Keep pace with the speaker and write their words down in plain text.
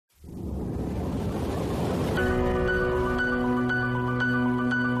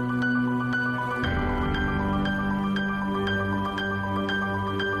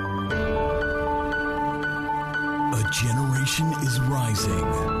Rising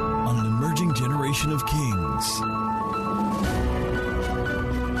on an emerging generation of kings.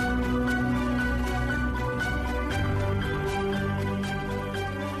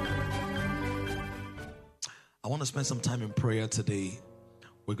 I want to spend some time in prayer today.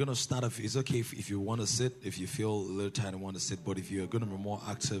 We're going to start off. It's okay if you want to sit, if you feel a little tired and want to sit, but if you're going to be more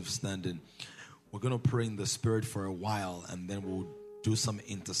active standing, we're going to pray in the Spirit for a while, and then we'll do some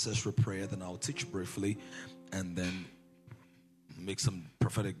intercessory prayer. Then I'll teach briefly, and then make some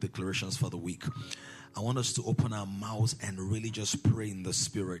prophetic declarations for the week. I want us to open our mouths and really just pray in the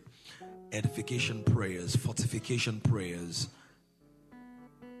Spirit. Edification prayers, fortification prayers.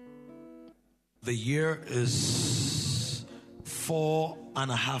 The year is 4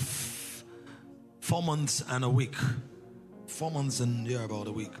 months and a week. 4 months and about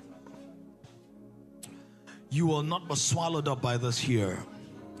a week. You will not be swallowed up by this year.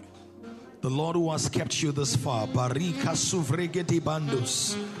 The Lord who has kept you this far, Barika suvregeti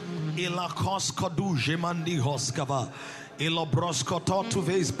bandus, ila koskodu jemandi hoskava, ilo broskoto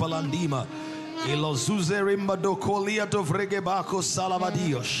tuves balandima, ilo zuzerimba dokolia dovregebako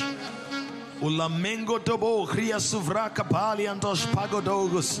salavadios, ulamengo tobo kria suvraka paliantos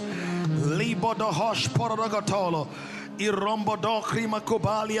pagodogus, libo do hosh porodogatolo, irombo do krima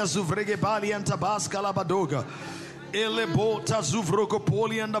kobalia zuvregebali antabaska labadoga. Elebota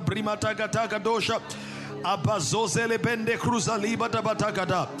zuvrokopoli and the brimata gataga dosha abazozele bende cruza liba da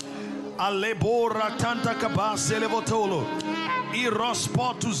batagada alebora tanta kabas elevotolo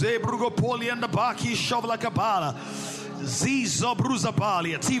irospotu zebrugopoli and the baki shovla kabala zizo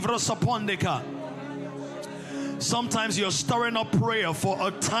bruzabalia tivro sapondeka. Sometimes you're stirring up prayer for a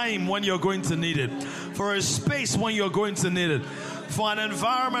time when you're going to need it, for a space when you're going to need it, for an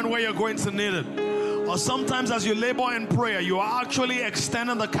environment where you're going to need it. Or sometimes as you labor in prayer, you are actually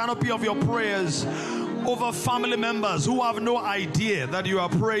extending the canopy of your prayers over family members who have no idea that you are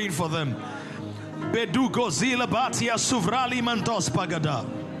praying for them. Bedugo zila batia suvrali mantos pagada.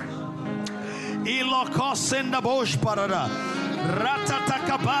 Iloko senda bosh parada.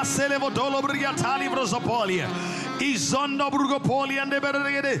 Ratataka levodolo brigatali vrosopolia. Izondo brugopoli and the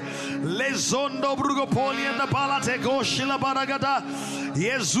berregede. Lezondo brugopoli and the palate goshila baragada.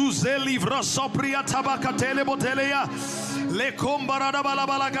 Jesus livro sopria tabakatele botelea. Le combarada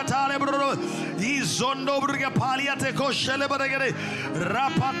balabalakatale bro. Izondo brugapalia te koshele baragede.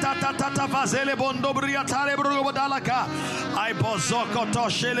 Rapatata vazele bondo briatale brugobadalaka. I bozoko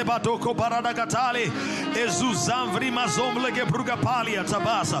toshele badoko baradagatale. Ezuzamvri mazomlege brugapalia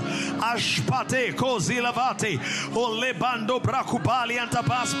tabasa. Ashpate kozilavate. Ole bando brakubali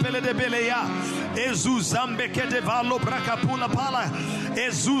antabas pele de beleya. Ezuzambe kete valo brakapula pala.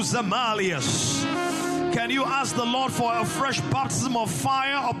 Ezuzamalias. Can you ask the Lord for a fresh baptism of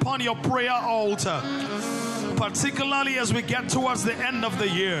fire upon your prayer altar? Particularly as we get towards the end of the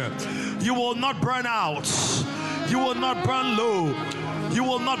year. You will not burn out. You will not burn low. You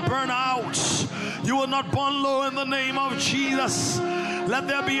will not burn out. You will not burn low in the name of Jesus. Let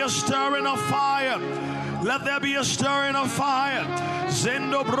there be a stirring of fire. Let there be a stirring of fire.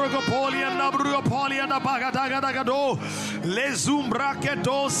 Zendo brugopoli and brugopoli and bagadagado. Lezumbra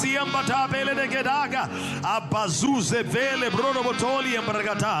kedo siambata vele de gedaga. Abazuze vele brogopoli and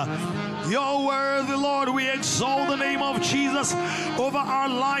bragata. You're worthy, Lord. We exalt the name of Jesus over our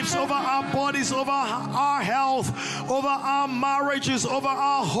lives, over our bodies, over our health, over our marriages, over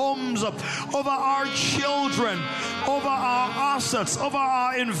our homes, over our children, over our assets, over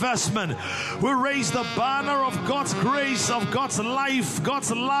our investment. We raise the banner of God's grace, of God's life,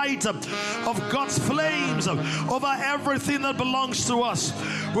 God's light, of God's flames over everything that belongs to us.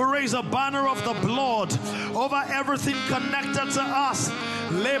 We raise a banner of the blood over everything connected to us.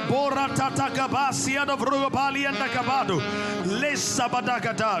 Lebora tatakabasia do vrugopali and akabado.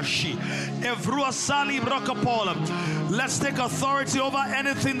 Lesabadakadashi. Evrua sali brokopola. Let's take authority over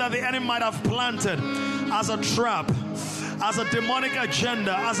anything that the enemy might have planted as a trap, as a demonic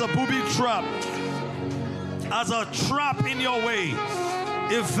agenda, as a booby trap, as a trap in your way.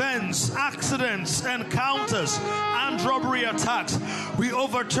 Events, accidents, encounters, and robbery attacks. We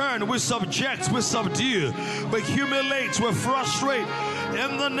overturn, we subject, we subdue, we humiliate, we frustrate.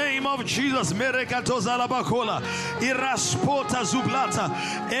 In the name of Jesus, Merekatozalabakola, Iraspota Zublata,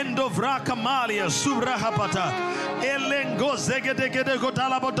 Endovraka Malia, Subrahapata, Elengo Zegedegede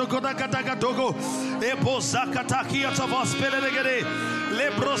Godalabotogodakatakadogo, Ebozakatakia Tavospele,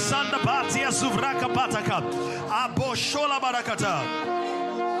 Lebrosanda Batia Suvraka Pataka, Aboshola Barakata.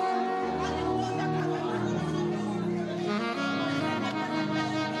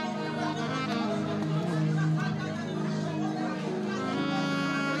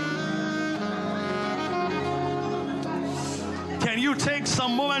 Can you take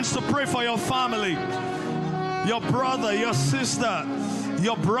some moments to pray for your family? Your brother, your sister,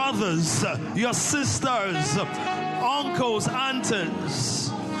 your brothers, your sisters, uncles,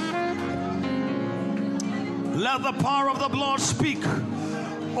 aunties. Let the power of the blood speak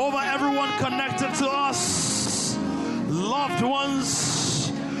over everyone connected to us, loved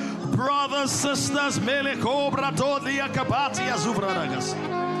ones, brothers, sisters.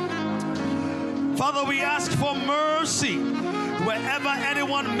 Father, we ask for mercy wherever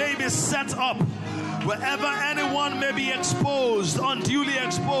anyone may be set up, wherever anyone may be exposed, unduly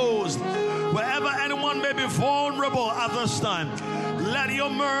exposed, wherever anyone may be vulnerable at this time. Let your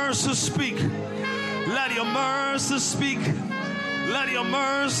mercy speak. Let your mercy speak. Let your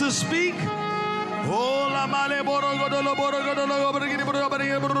mercy speak. Oh, la male borogodolo borogodolo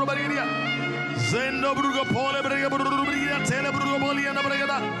borogodolo Zendo brugo pole borogodolo tele brugo bolia na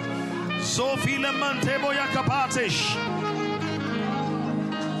borogada. Sophie le mantebo ya kapatish.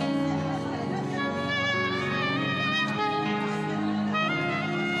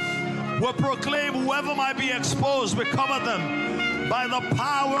 We proclaim whoever might be exposed, we cover them by the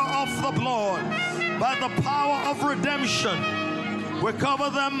power of the blood, by the power of redemption. We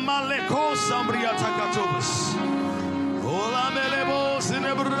cover them. Maleko Sambria Takatubus. Ola Melebos in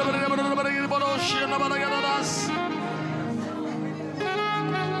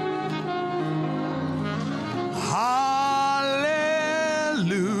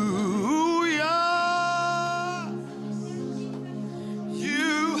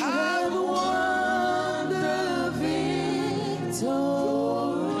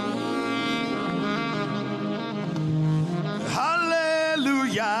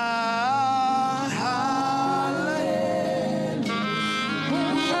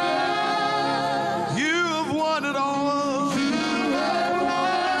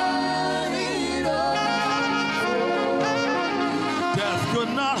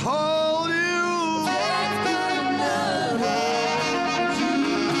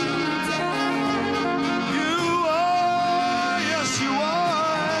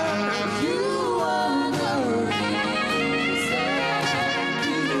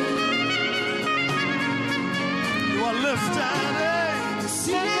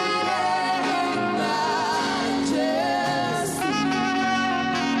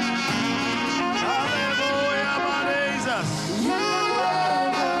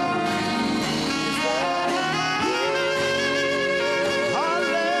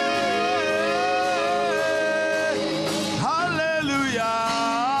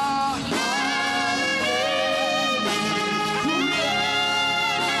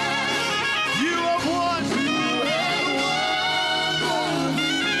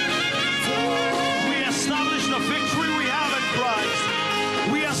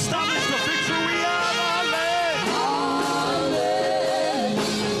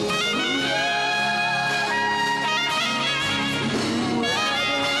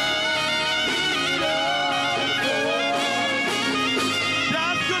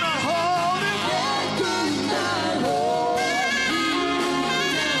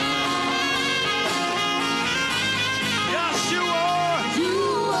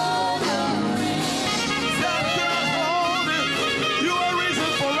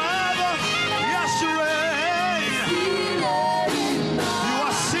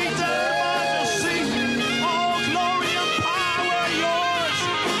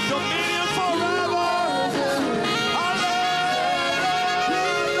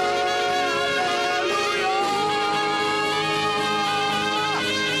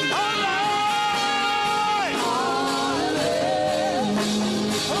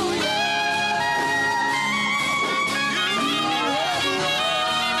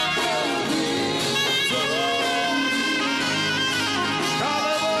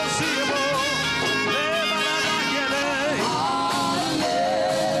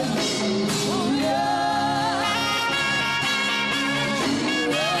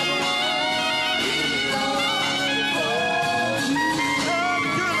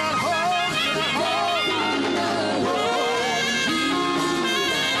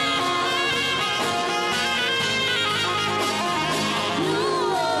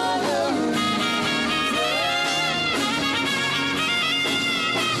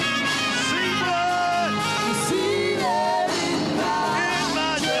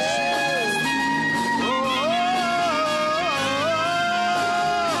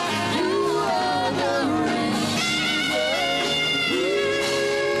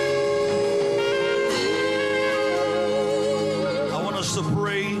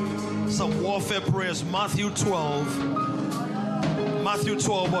prayers. Matthew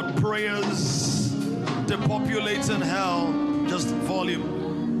 12, but prayers depopulating hell Just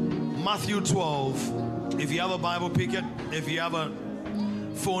volume. Matthew 12. If you have a Bible, pick it. If you have a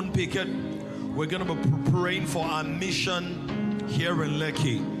phone, pick it. We're going to be praying for our mission here in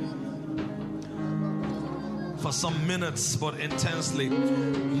Lekki for some minutes, but intensely.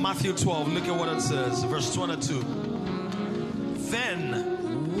 Matthew 12, look at what it says, verse 22.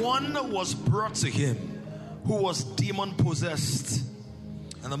 Then one was brought to him who was demon possessed,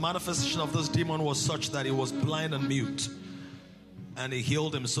 and the manifestation of this demon was such that he was blind and mute, and he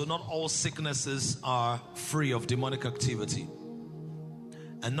healed him. So not all sicknesses are free of demonic activity,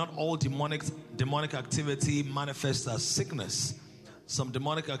 and not all demonic activity manifests as sickness. Some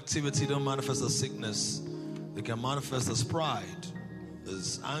demonic activity don't manifest as sickness. They can manifest as pride,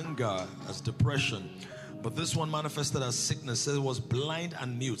 as anger, as depression. But this one manifested as sickness. It was blind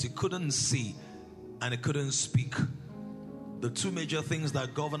and mute. He couldn't see and he couldn't speak. The two major things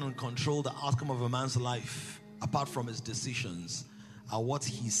that govern and control the outcome of a man's life, apart from his decisions, are what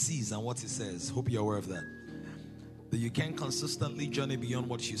he sees and what he says. Hope you're aware of that. That you can't consistently journey beyond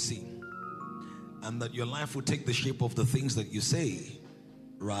what you see. And that your life will take the shape of the things that you say.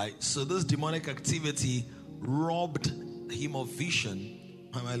 Right? So this demonic activity robbed him of vision.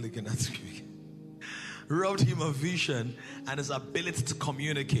 How am I looking at you? Robbed him of vision and his ability to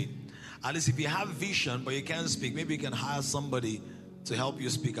communicate. At least if you have vision but you can't speak, maybe you can hire somebody to help you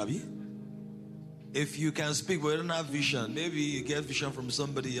speak, have you? If you can speak but you don't have vision, maybe you get vision from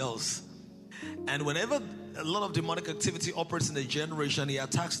somebody else. And whenever a lot of demonic activity operates in a generation, he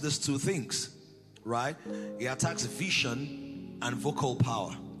attacks these two things, right? He attacks vision and vocal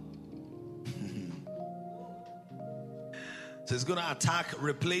power. So it's going to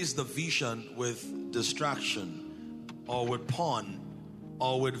replace the vision with distraction or with porn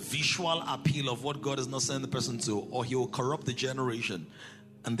or with visual appeal of what God is not sending the person to, or he will corrupt the generation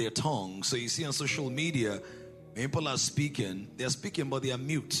and their tongue. So you see on social media, when people are speaking, they're speaking but they are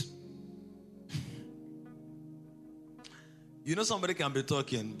mute. You know, somebody can be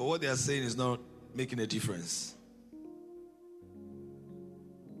talking, but what they are saying is not making a difference.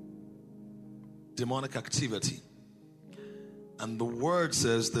 Demonic activity. And the word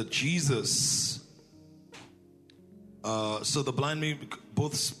says that Jesus, so the blind man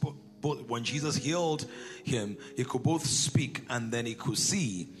both when Jesus healed him, he could both speak and then he could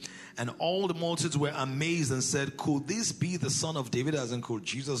see. And all the multitudes were amazed and said, could this be the son of David? As in, could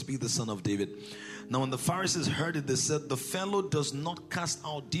Jesus be the son of David? Now when the Pharisees heard it, they said, the fellow does not cast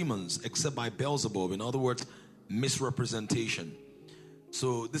out demons except by Beelzebub. In other words, misrepresentation.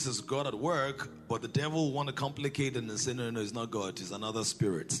 So this is God at work, but the devil want to complicate it and say, no, it's not God, it's another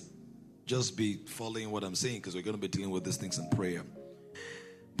spirit. Just be following what I'm saying, because we're going to be dealing with these things in prayer.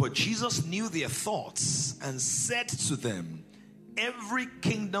 But Jesus knew their thoughts and said to them, every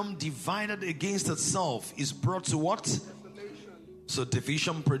kingdom divided against itself is brought to what? Desolation. So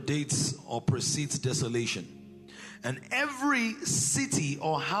division precedes desolation. And every city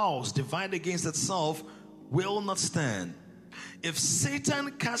or house divided against itself will not stand. If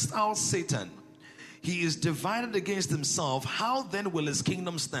Satan cast out Satan, he is divided against himself. How then will his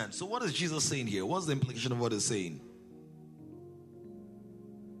kingdom stand? So what is Jesus saying here? What's the implication of what he's saying?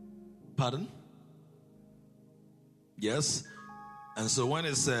 Pardon? Yes? And so when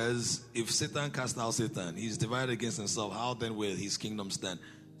it says, if Satan cast out Satan, he's divided against himself, how then will his kingdom stand?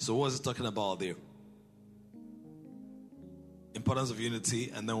 So what is it talking about there? Importance of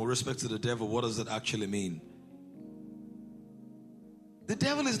unity. And then with respect to the devil, what does it actually mean? The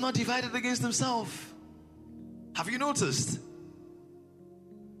devil is not divided against himself. Have you noticed?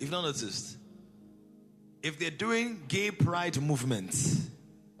 If not noticed, if they're doing gay pride movements,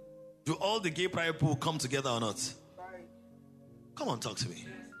 do all the gay pride people come together or not? Come on, talk to me.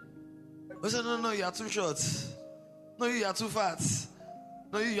 I said, no, you are too short. No, you are too fat.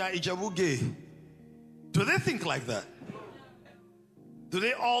 No, you are Ijabu gay. Do they think like that? Do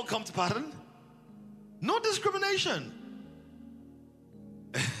they all come to pardon? No discrimination.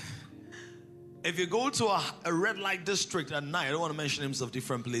 If you go to a red light district at night, I don't want to mention names of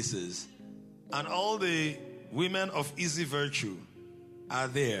different places, and all the women of easy virtue are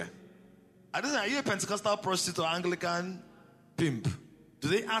there. I don't know, are you a Pentecostal prostitute or Anglican pimp? Do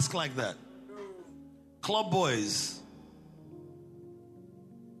they ask like that? Club boys,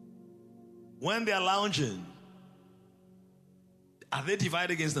 when they are lounging, are they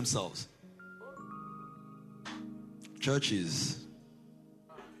divided against themselves? Churches.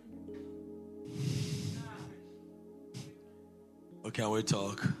 Or can we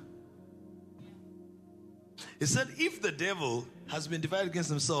talk? He said, if the devil has been divided against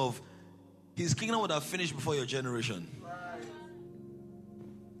himself, his kingdom would have finished before your generation.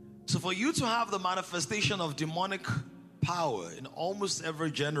 So for you to have the manifestation of demonic power in almost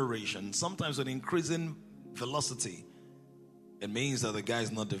every generation, sometimes with increasing velocity, it means that the guy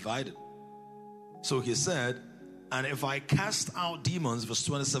is not divided. So he said, and if I cast out demons, verse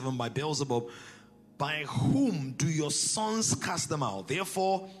 27, by Beelzebub, by whom do your sons cast them out?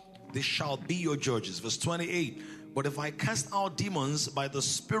 Therefore, they shall be your judges. Verse 28, but if I cast out demons by the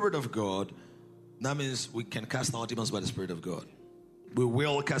Spirit of God, that means we can cast out demons by the Spirit of God. We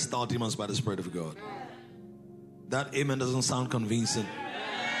will cast out demons by the Spirit of God. That amen doesn't sound convincing.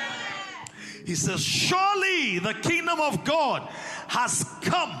 He says, surely the kingdom of God has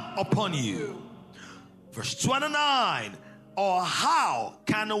come upon you. Verse 29, or how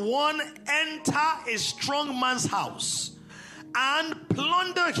can one enter a strong man's house and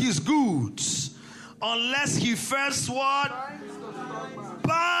plunder his goods unless he first what?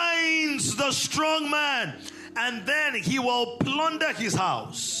 Binds the strong man, and then he will plunder his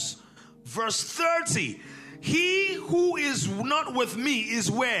house. Verse 30, he who is not with me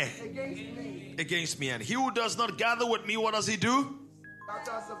is where? Against me. And he who does not gather with me, what does he do?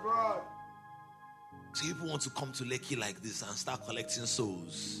 Scatters abroad. So people want to come to Lekki like this and start collecting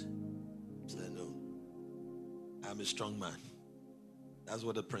souls. So no, I'm a strong man. That's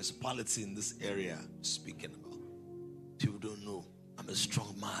what the principality in this area is speaking about. People don't know I'm a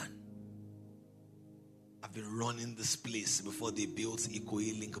strong man. I've been running this place before they built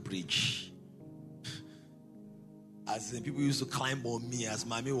Ikoyi Link Bridge. As in, people used to climb on me as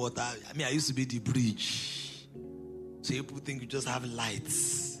Mami Water. I mean, I used to be the bridge. So people think you just have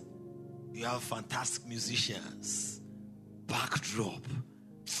lights. You have fantastic musicians. Backdrop.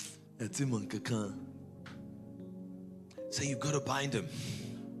 So you got to bind them.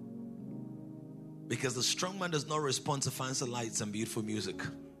 Because the strong man does not respond to fancy lights and beautiful music.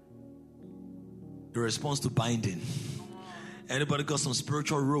 He responds to binding. Anybody got some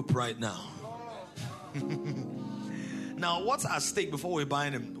spiritual rope right now? Now, what's at stake before we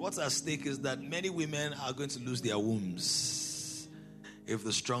bind him? What's at stake is that many women are going to lose their wombs if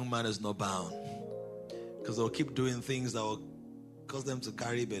the strong man is not bound. Because they'll keep doing things that will cause them to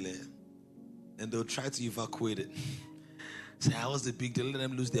carry belly. And they'll try to evacuate it. Say, how was the big deal? Let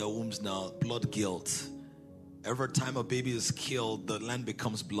them lose their wombs now. Blood guilt. Every time a baby is killed, the land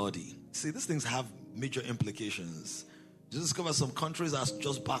becomes bloody. See, these things have major implications. You discover some countries are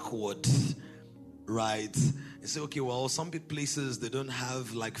just backward. Right? You say, okay, well, some places, they don't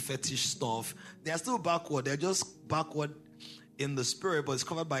have like fetish stuff. They are still backward. They're just backward in the spirit, but it's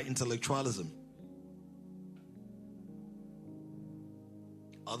covered by intellectualism.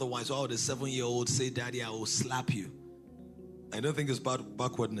 Otherwise, why would a 7-year-old say, Daddy, I will slap you? I don't think it's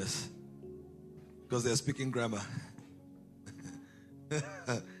backwardness. Because they're speaking grammar.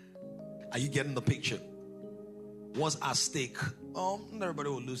 Are you getting the picture? What's at stake? Not everybody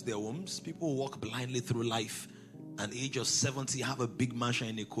will lose their wombs. People will walk blindly through life. At the age of 70, have a big mansion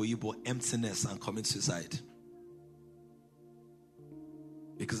in Ikoyi, but emptiness and commit suicide.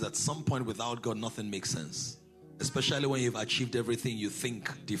 Because at some point without God, nothing makes sense. Especially when you've achieved everything you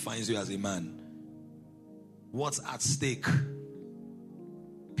think defines you as a man. What's at stake?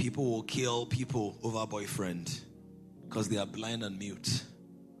 People will kill people over a boyfriend because they are blind and mute.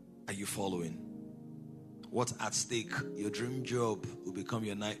 Are you following? What's at stake? Your dream job will become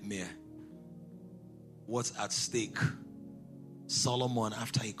your nightmare. What's at stake? Solomon,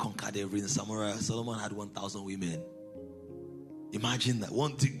 after he conquered everything, Solomon had 1,000 women. Imagine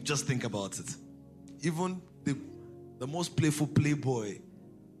that. Just think about it. Even the most playful playboy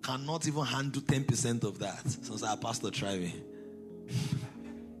cannot even handle 10% of that. Since our pastor tried me.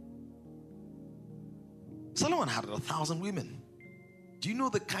 Solomon had 1,000 women. Do you know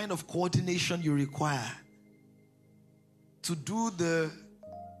the kind of coordination you require to do the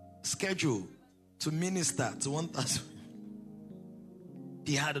schedule, to minister to 1,000?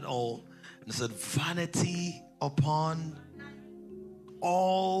 He had it all. And he said, vanity upon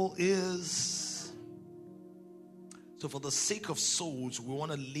all is. So for the sake of souls, we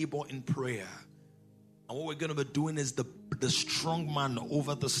want to labor in prayer. And what we're going to be doing is the strong man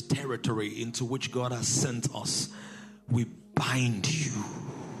over this territory into which God has sent us. We bind you.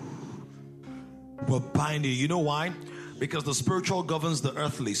 We'll bind you. You know why? Because the spiritual governs the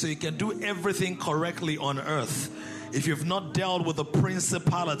earthly. So you can do everything correctly on earth. If you've not dealt with the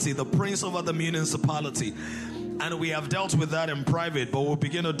principality, the prince over the municipality. And we have dealt with that in private, but we'll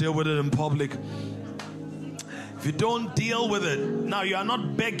begin to deal with it in public. If you don't deal with it, now you are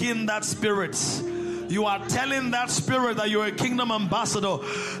not begging that spirit. You are telling that spirit that you're a kingdom ambassador,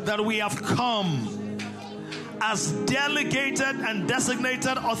 that we have come as delegated and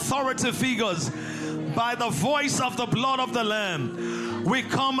designated authority figures by the voice of the blood of the Lamb. We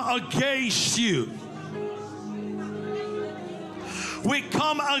come against you. we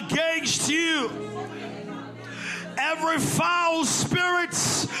come against you. Every foul spirit,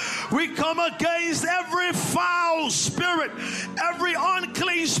 we come against every foul spirit, every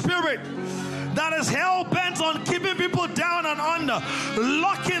unclean spirit that is hell-bent on keeping people down and under,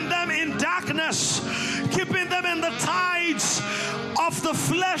 locking them in darkness, keeping them in the tides of the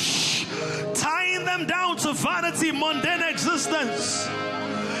flesh, tying them down to vanity, mundane existence.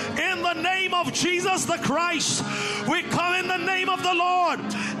 In the name of Jesus the Christ, we come in the name of the Lord,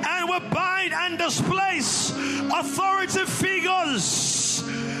 and we bind and displace authority figures,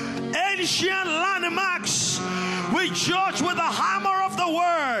 ancient landmarks. We judge with the hammer of the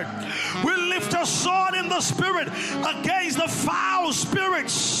word. We lift a sword in the spirit against the foul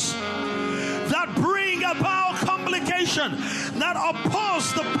spirits that bring about complication, that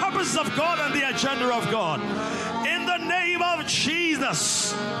oppose the purposes of God and the agenda of God. In the name of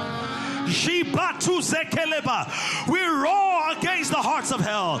Jesus, we roar against the hearts of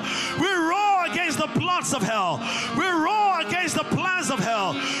hell. We roar against the plots of hell. We roar against the plans of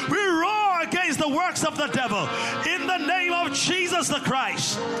hell. We roar against the works of the devil. In the name of Jesus the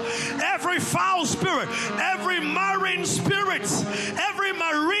Christ, every foul spirit, every marine spirit, every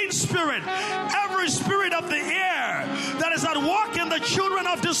spirit of the air that is at work in the children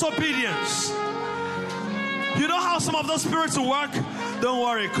of disobedience. You know how some of those spirits will work? Don't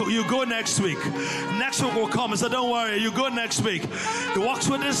worry, you go next week. Next week will come and say, don't worry, you go next week. It works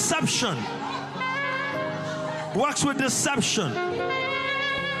with deception. Works with deception.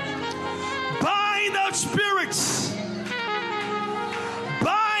 Bind that spirit.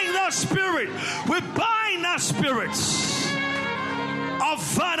 Bind that spirit. We bind that spirit of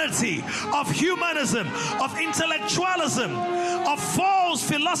vanity, of humanism, of intellectualism, of false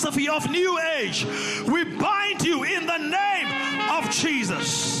philosophy, of new age. We bind you in the name of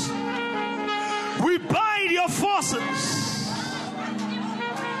Jesus. We bind your forces.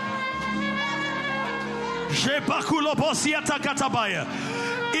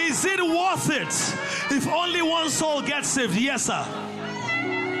 Is it worth it if only one soul gets saved? Yes, sir.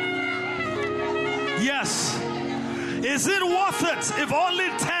 Yes. Is it worth it if only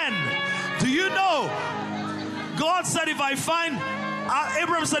 10? Do you know? God said, if I find,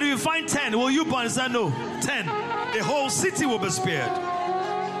 Abraham said, if you find 10, will you burn? He said, no, 10. The whole city will be spared.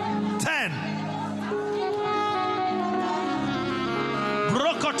 10.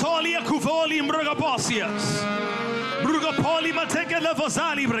 Brokotolia kuvoli mrugabosias. Brugapoli mateke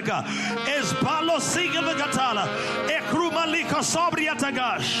levozali brega. Esbalo siga vegatala. Ekrumalika sobria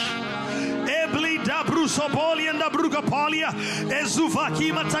tagash. Ebli da brusoboli and da brugapolia.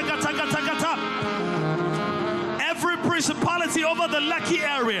 Ezuvaki mataka taka taka. Every principality over the Lucky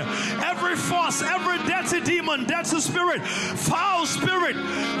area, every force, every dirty demon, dirty spirit, foul spirit,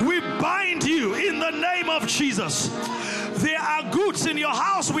 we bind you in the name of Jesus. There are goods in your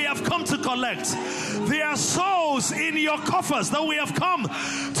house we have come to collect. There are souls in your coffers that we have come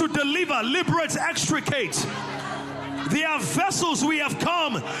to deliver, liberate, extricate. There are vessels we have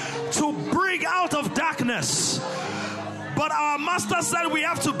come to bring out of darkness. But our master said we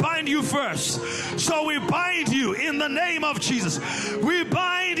have to bind you first. So we bind you in the name of Jesus. We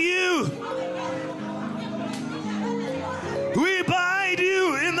bind you. We bind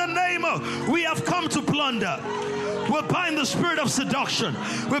you in the name of, we have come to plunder. We bind the spirit of seduction.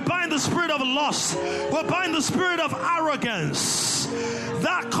 We bind the spirit of lust. We bind the spirit of arrogance.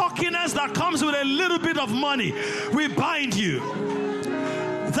 That cockiness that comes with a little bit of money. We bind you.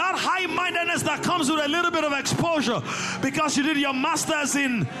 That high-mindedness that comes with a little bit of exposure because you did your master's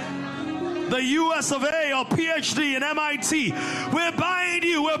in the US of A or PhD in MIT. We bind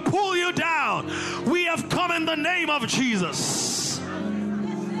you. We pull you down. We have come in the name of Jesus.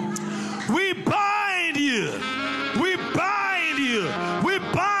 We bind you. We bind you. We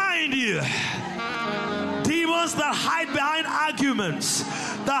bind you. Demons that hide behind arguments,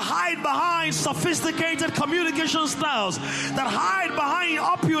 that hide behind sophisticated communication styles, that hide behind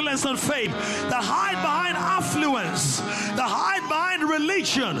opulence and fame, that hide behind affluence, that hide behind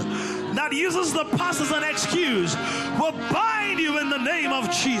religion, that uses the past as an excuse, will bind you in the name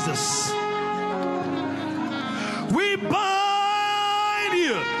of Jesus. We bind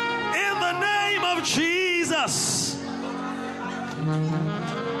you in the name of Jesus.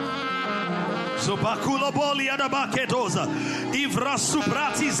 So bakula boli adabaketoza ivra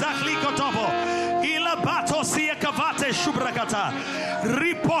subrati zakli kotobo ila bato siekavate shubrakata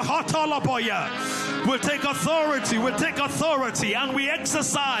ripohotoloboya. We'll take authority, and we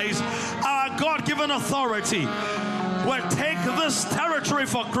exercise our God-given authority. We'll take this territory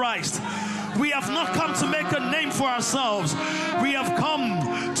for Christ. We have not come to make a name for ourselves. We have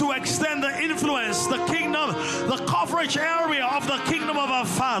come to extend the influence, the kingdom, the coverage area of the kingdom of our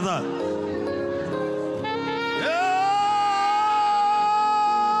Father.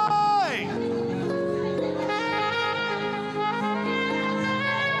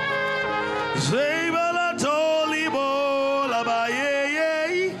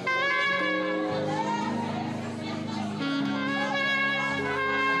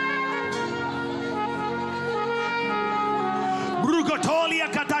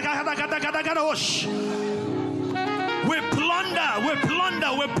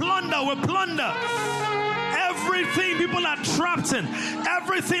 We plunder everything people are trapped in,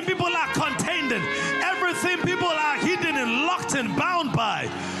 everything people are contained in, everything people are hidden and locked and bound by.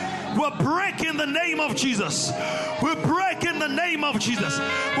 We'll break in the name of Jesus. We'll break in the name of Jesus.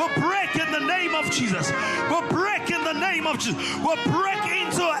 We'll break in the name of Jesus. We'll break in the name of Jesus. We'll break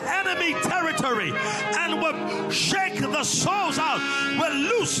into enemy territory and we'll shake the souls out.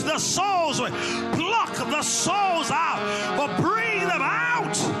 We'll loose the souls. We'll pluck the souls out. We'll bring them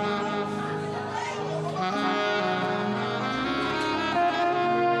out.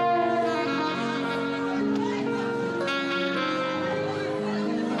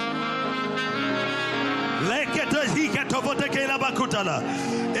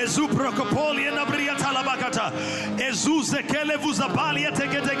 Ezu prokopoli na briata la bakata. Ezu zekele vuzabalia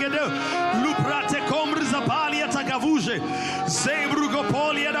tegetegedo. Luprate komri zabalia takavuje.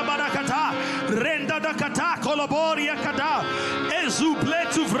 Zebrugopoli na barakata. Renda da kata koloboria kada. Ezu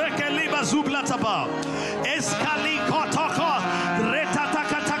pletu vrekeli bazublataba. Eskali kotoko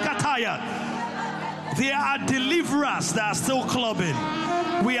retatatakataya. There are deliverers that are still clubbing.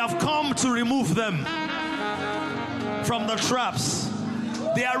 We have come to remove them from the traps.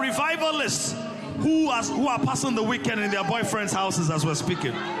 There are revivalists who are passing the weekend in their boyfriends' houses as we're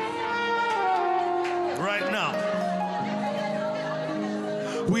speaking. Right now.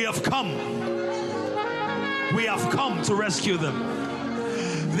 We have come to rescue them.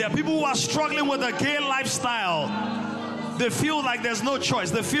 There are people who are struggling with a gay lifestyle. They feel like there's no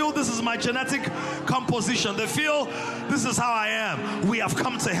choice. They feel this is my genetic composition. They feel this is how I am. We have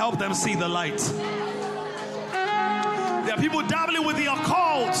come to help them see the light. There are people dabbling with the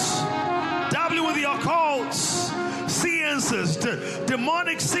occult, seances,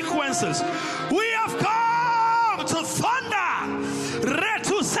 demonic sequences. We have come to thunder.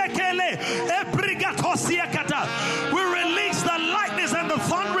 We release the lightnings and the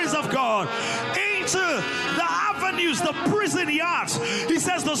thunderings of God into the avenues, the prison yards. He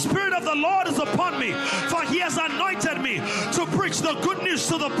says, the Spirit of the Lord is upon me, for He has anointed me to preach the good news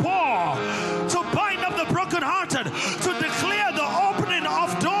to the poor, to bind up the brokenhearted, to declare the opening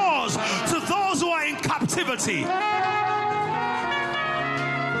of doors to those who are in captivity.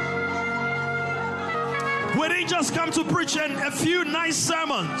 We didn't just come to preach a few nice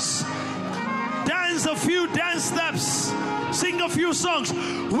sermons, dance a few dance steps, sing a few songs.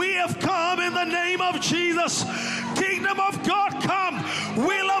 We have come in the name of Jesus. Kingdom of God come,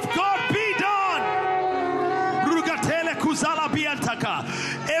 will of God be done. Rugatele kuzala biantaka,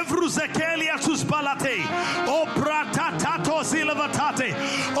 evruzekelia tuzbalate, o pratatato zilavatate,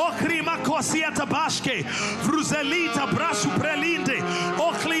 o krimakosia tabashke, vruzelita brasu prelinde,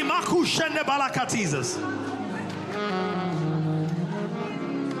 o klimaku shende balakatizas.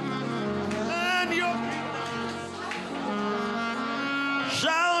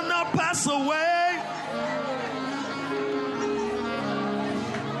 Shall not pass away.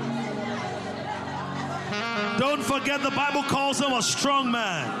 Don't forget, the Bible calls him a strong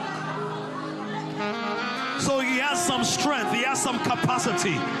man. So he has some strength, he has some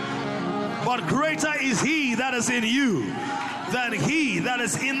capacity. But greater is he that is in you than he that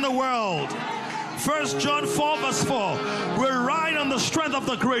is in the world. 1 John 4 verse 4. We ride on the strength of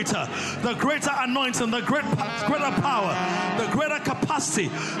the greater anointing, the greater power, the greater capacity,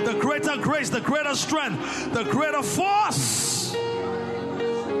 the greater grace, the greater strength, the greater force.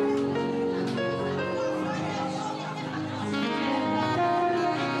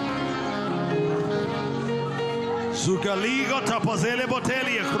 Zugaligo tapozele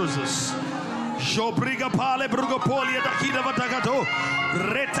botelia cruzes. Jobriga pale brugopolia dakida vatagato.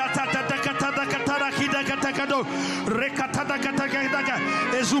 Retatata katata katara kida katakado. Rekatata katakada.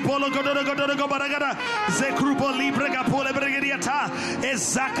 Ezupolo godoro baragada. Zekrupo librega pole bregediata.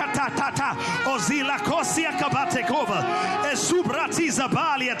 Ezakata tata. Ozila kosia kabate kova. Ezubrati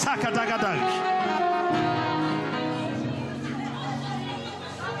zabalia takadagada.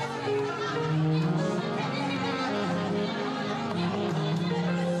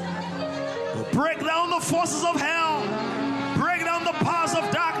 Break down the forces of hell. Break down the powers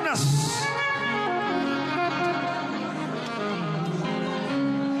of darkness.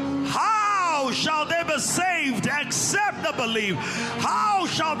 except they believe? How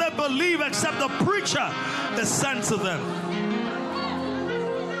shall they believe except the preacher is sent to them?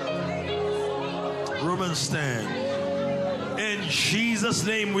 Romans 10. In Jesus'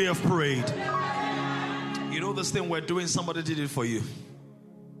 name we have prayed. You know this thing we're doing, somebody did it for you.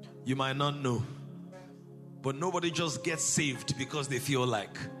 You might not know. But nobody just gets saved because they feel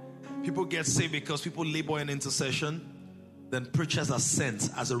like. People get saved because people labor in intercession. Then preachers are sent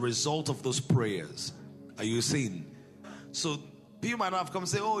as a result of those prayers. Are you seeing? So people might not have come and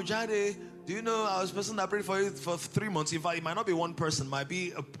say, oh, Jade, do you know I was a person that prayed for you for 3 months? In fact, it might not be one person. It might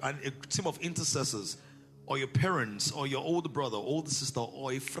be a team of intercessors, or your parents, or your older brother, older sister,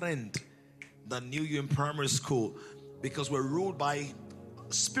 or a friend that knew you in primary school. Because we're ruled by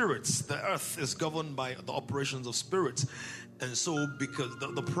spirits. The earth is governed by the operations of spirits. And so because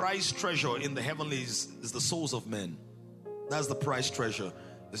the prized treasure in the heavenlies is the souls of men. That's the prized treasure.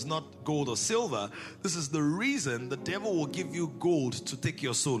 It's not gold or silver. This is the reason the devil will give you gold to take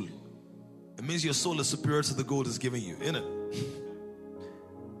your soul. It means your soul is superior to the gold he's giving you, isn't it?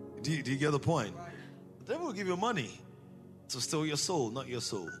 Do you get the point? The devil will give you money to steal your soul, not your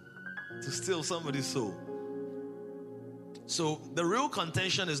soul. To steal somebody's soul. So the real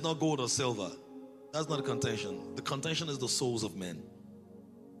contention is not gold or silver. That's not a contention. The contention is the souls of men.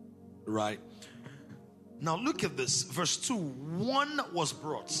 Right? Now look at this. Verse 2. One was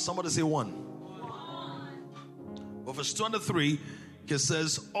brought. Somebody say one. But verse 23, it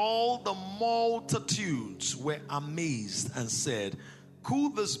says, all the multitudes were amazed and said,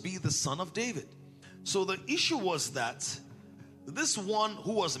 could this be the son of David? So the issue was that this one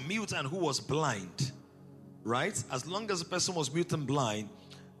who was mute and who was blind, right? As long as the person was mute and blind,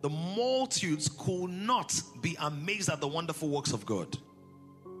 the multitudes could not be amazed at the wonderful works of God.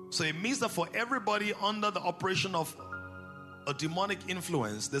 So it means that for everybody under the operation of a demonic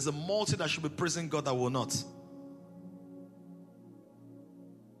influence, there's a multitude that should be praising God that will not.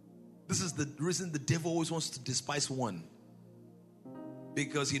 This is the reason the devil always wants to despise one.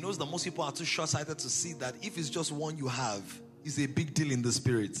 Because he knows that most people are too short-sighted to see that if it's just one you have, it's a big deal in the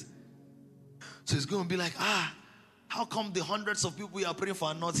spirit. So it's going to be like, how come the hundreds of people you are praying for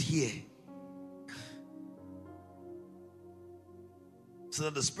are not here? So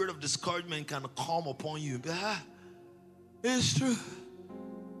that the spirit of discouragement can come upon you. It's true.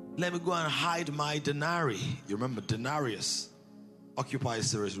 Let me go and hide my denarii. You remember denarius? Occupy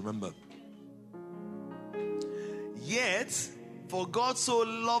series, remember? Yet, for God so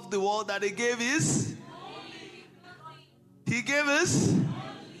loved the world that He gave His. He gave us.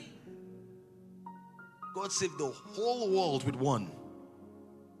 God saved the whole world with one.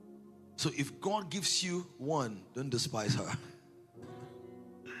 So if God gives you one, don't despise her.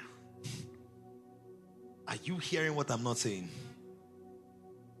 Are you hearing what I'm not saying?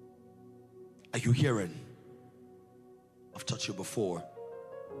 Are you hearing? I've taught you before.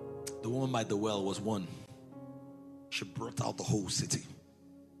 The woman by the well was one. She brought out the whole city.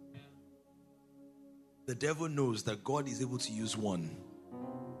 The devil knows that God is able to use one,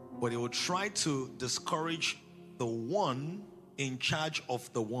 but he will try to discourage the one in charge of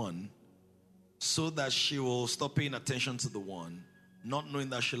the one so that she will stop paying attention to the one, not knowing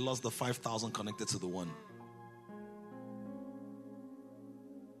that she lost the 5,000 connected to the one.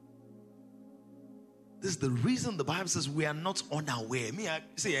 This is the reason the Bible says we are not unaware.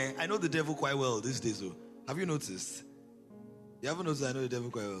 I know the devil quite well these days. Have you noticed? You haven't noticed I know the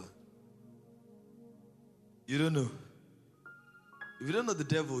devil quite well? You don't know. If you don't know the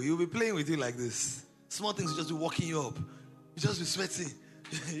devil, he'll be playing with you like this. Small things will just be walking you up. You just be sweating.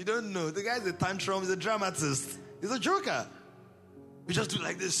 You don't know. The guy's a tantrum. He's a dramatist. He's a joker. You just do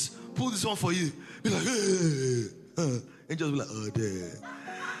like this. Pull this one for you. Be like, hey. And just be like, oh, there.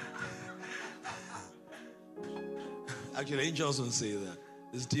 Actually, angels don't say that.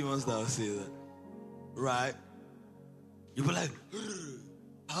 There's demons that will say that. Right? You'll be like,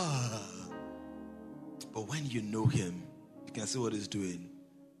 ah. But when you know him, you can see what he's doing.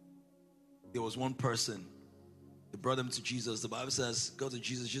 There was one person. They brought him to Jesus. The Bible says, go to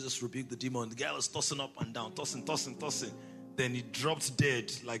Jesus. Jesus rebuked the demon. The guy was tossing up and down, tossing. Then he dropped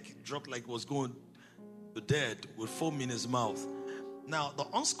dead, like was going to dead with foam in his mouth. Now, the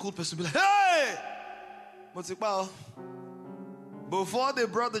unschooled person will be like, hey! Before they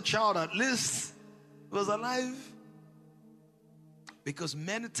brought the child, at least he was alive. Because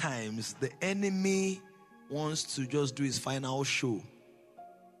many times the enemy wants to just do his final show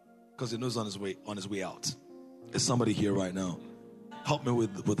because he knows on his way out. Is somebody here right now? Help me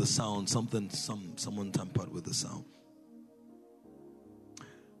with the sound. Someone tampered with the sound.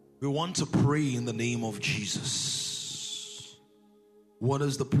 We want to pray in the name of Jesus. What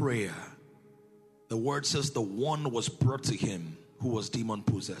is the prayer? The word says the one was brought to him who was demon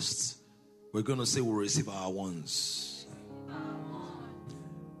possessed. We're going to say we'll receive our ones.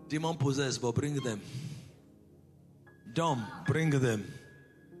 Demon possessed, but bring them. Dumb, bring them.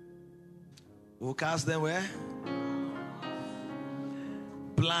 We'll cast them where?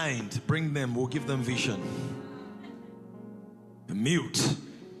 Blind, bring them, we'll give them vision. Mute,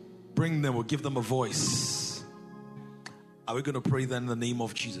 bring them, we'll give them a voice. Are we going to pray then in the name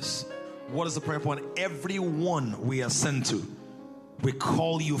of Jesus? What is the prayer point? Everyone we are sent to, we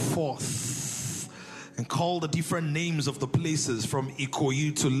call you forth. And call the different names of the places from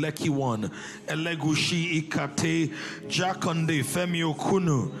Ikoyi to Lekki 1, Elegushi, Ikate, Jakonde, Femi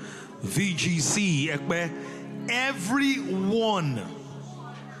Okunu, VGC, Ekbe. Everyone.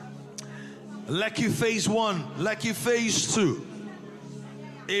 Lekki Phase 1, Lekki Phase 2,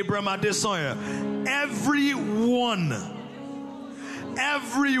 Abraham Adesoya.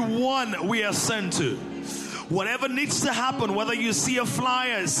 Everyone we are sent to. Whatever needs to happen, whether you see a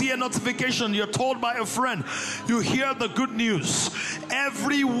flyer, see a notification, you're told by a friend, you hear the good news.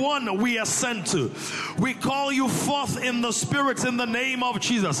 Everyone we are sent to. We call you forth in the Spirit in the name of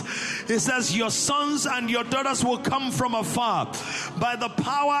Jesus. It says your sons and your daughters will come from afar by the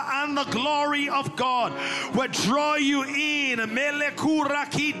power and the glory of God. We draw you in. We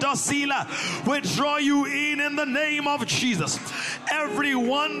draw you in the name of Jesus.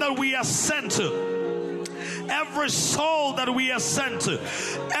 Everyone that we are sent to. Every soul that we are sent to,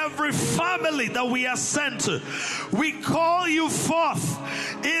 every family that we are sent to, we call you forth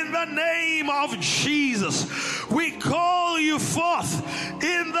in the name of Jesus. We call you forth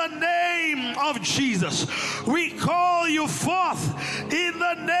in the name of Jesus. We call you forth in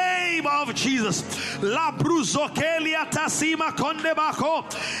the name of Jesus. La bruzokelia tasima kondebako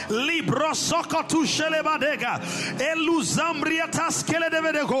libro sokotu shelebadega eluzambria taskele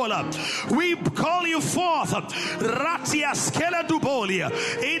devedegola. We call you forth. Ratia skele dubolia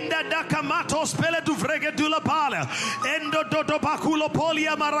inda dakamato spele du vregedula pala endo dodo bakulo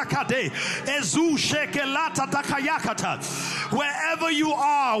polia marakade ezu shekelata takayakata. Wherever you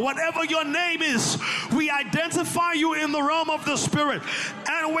are, whatever your name is, we identify you in the realm of the Spirit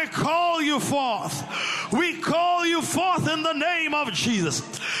and we call you forth. We call you forth in the name of Jesus.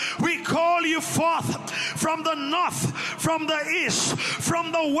 We call you forth from the north, from the east,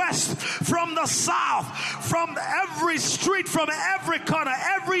 from the west, from the south, from every street, from every corner,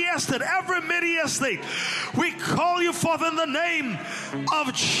 every estate, every mini estate. We call you forth in the name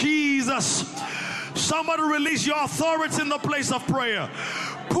of Jesus. Somebody release your authority in the place of prayer.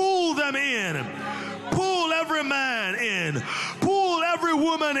 Pull them in. Pull every man in. Pull every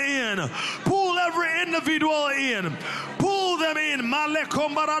woman in. Pull every individual in. Pull them in. Male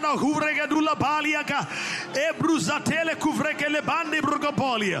kombarana huvregedula baliaka. Ebruzatele kuvrekele bandi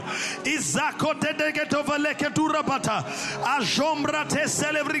brugopolia. Izako tedegetovele keturabata. Ajombra te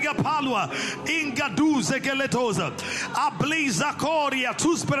celevriga palua. Ingaduze geletoza. Abliza coria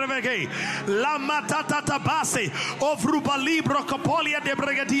tusperevege. La matata base. Ovruba libro copolia de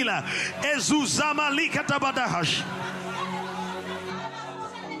bregadila. Ezuzama likatabadahash.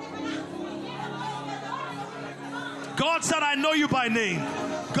 God said, I know you by name.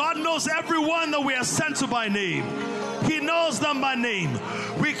 God knows everyone that we are sent to by name. He knows them by name.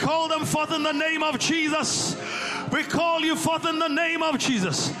 We call them forth in the name of Jesus. We call you forth in the name of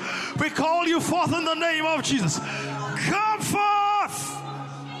Jesus. We call you forth in the name of Jesus. Come forth.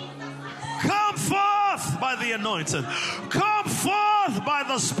 Come forth by the anointing. Come forth by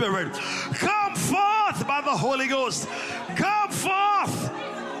the Spirit. Come forth by the Holy Ghost. Come forth.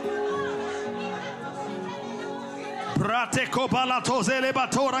 Prateko balatozele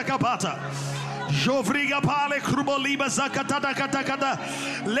batora kapata. Jovriga pale kruboliba zakata katakata.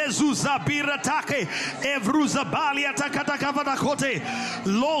 Lezuza biratake. Evruza balia takata kavadakote.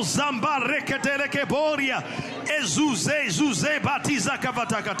 Lozamba reketeleke boria. Ezuze batiza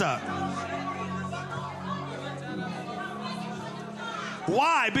kavatakata.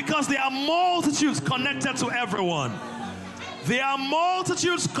 Why? Because there are multitudes connected to everyone. There are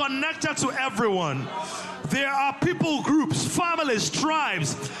multitudes connected to everyone. There are people groups, families,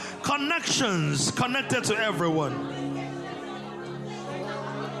 tribes, connections connected to everyone.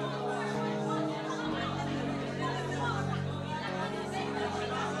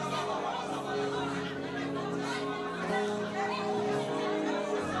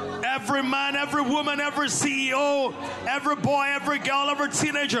 Every man, every woman, every CEO, every boy, every girl, every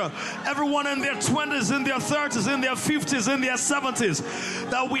teenager, everyone in their 20s, in their 30s, in their 50s, in their 70s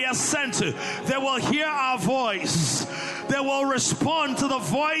that we are sent to, they will hear our voice. They will respond to the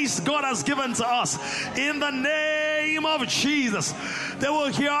voice God has given to us. In the name name of Jesus. They will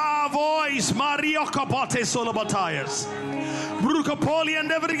hear our voice. Maria Capote Solobatayas. Brucopoli and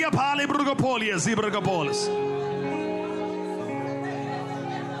Nevrigapali Brucopolias, Ibracapolis.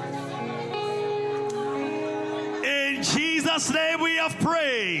 In Jesus' name we have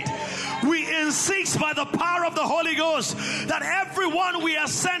prayed. We insist by the power of the Holy Ghost that everyone we are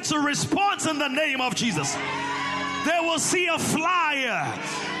sent to respond in the name of Jesus. They will see a flyer.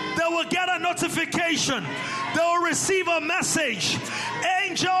 They will get a notification. They will receive a message.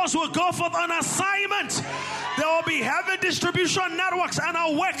 Angels will go forth on assignment. There will be heavy distribution networks and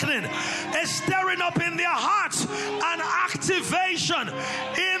awakening, a stirring up in their hearts and activation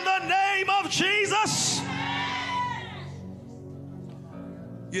in the name of Jesus.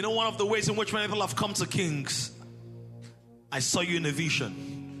 You know, one of the ways in which many people have come to Kings, I saw you in a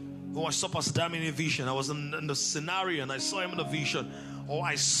vision. Oh, I saw Pastor Dami in a vision. I was in the scenario and I saw him in a vision. Or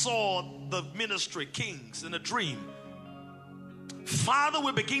I saw the ministry, Kings, in a dream. Father,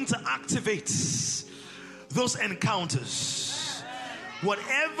 we begin to activate those encounters.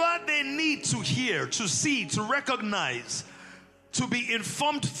 Whatever they need to hear, to see, to recognize, to be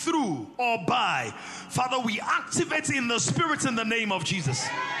informed through or by, Father, we activate in the Spirit in the name of Jesus.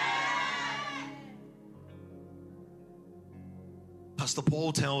 Pastor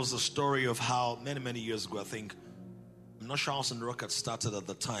Paul tells the story of how many years ago, I think, I'm not sure House and Rock had started at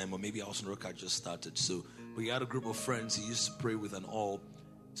the time, or maybe House and Rock had just started. So we had a group of friends he used to pray with and all.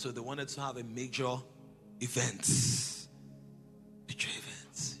 So they wanted to have a major event. Major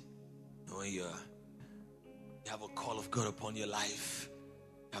event. You know, you have a call of God upon your life.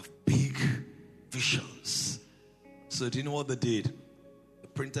 You have big visions. So do you know what they did? They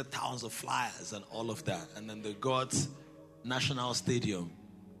printed thousands of flyers and all of that. And then they got National Stadium.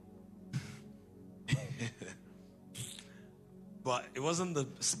 But it wasn't the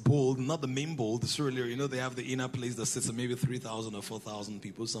bowl, not the main bowl. The surely, you know, they have the inner place that sits at maybe 3,000 or 4,000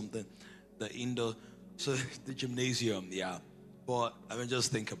 people, something. The indoor, so the gymnasium, yeah. But I mean,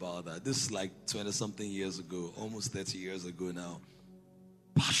 just think about that. This is like 20-something years ago, almost 30 years ago now.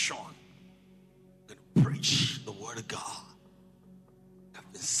 Passion. I'm going to preach the word of God.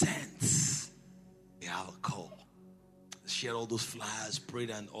 I've been sent. They have a call. Shared all those flyers,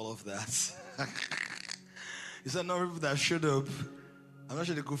 prayed and all of that. He said, no, people that showed up, I'm not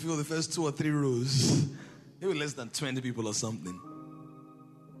sure they could fill the first 2 or 3 rows. Maybe less than 20 people or something.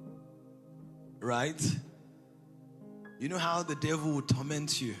 Right? You know how the devil will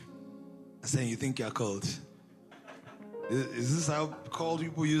torment you? I saying, you think you're called? Is this how called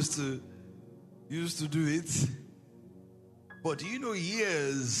people used to do it? But do you know,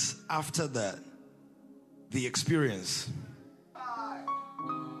 years after that, the experience,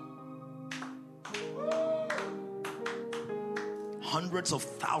 hundreds of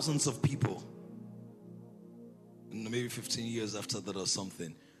thousands of people, and maybe 15 years after that or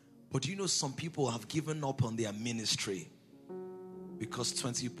something. But you know, some people have given up on their ministry because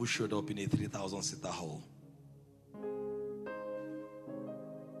 20 people showed up in a 3,000-seater hall.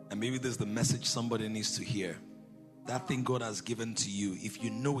 And maybe there's the message somebody needs to hear. That thing God has given to you, if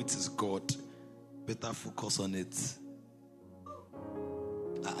you know it is God, better focus on it.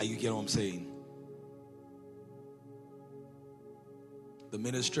 Are you getting what I'm saying? The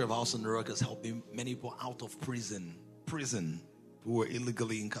ministry of House on the Rock is helping many people out of prison who were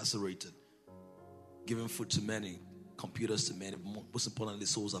illegally incarcerated, giving food to many, computers to many. Most importantly,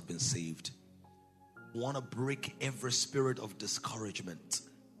 souls have been saved. We want to break every spirit of discouragement.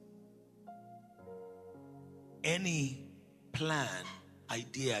 Any plan,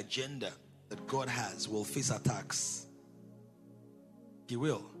 idea, agenda that God has will face attacks. He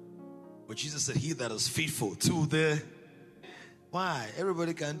will. But Jesus said, he that is faithful to the... Why?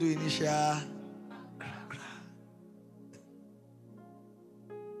 Everybody can do initial.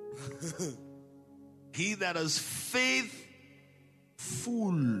 He that is full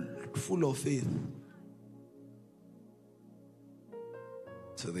of faith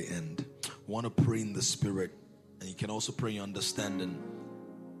to the end. Want to pray in the Spirit, and you can also pray in your understanding.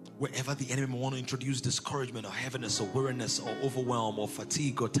 Wherever the enemy want to introduce discouragement or heaviness or weariness or overwhelm or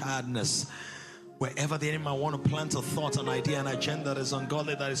fatigue or tiredness, wherever the enemy want to plant a thought, an idea, an agenda that is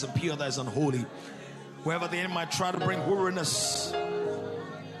ungodly, that is impure, that is unholy, wherever the enemy might try to bring weariness,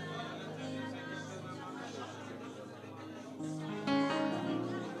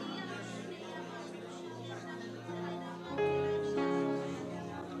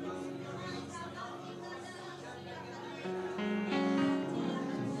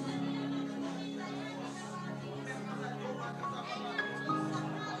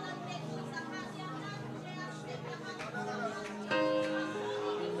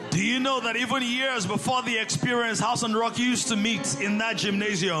 Do you know that even years before the experience, House and Rock used to meet in that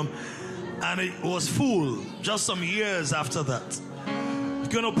gymnasium and it was full just some years after that?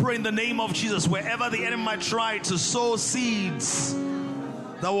 You're going to pray in the name of Jesus wherever the enemy might try to sow seeds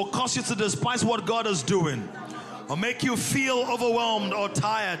that will cause you to despise what God is doing or make you feel overwhelmed or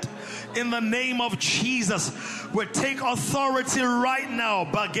tired. In the name of Jesus, we take authority right now.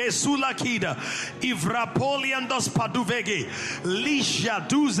 Bagesula kida, Ivrapoliandos paduvege, Lisha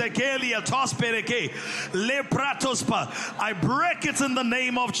duzegelia tospereke, Lepratospa. I break it in the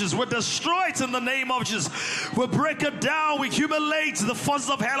name of Jesus. We destroy it in the name of Jesus. We break it down. We humiliate the forces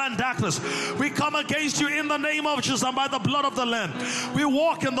of hell and darkness. We come against you in the name of Jesus and by the blood of the Lamb. We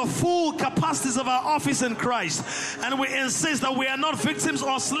walk in the full capacities of our office in Christ, and we insist that we are not victims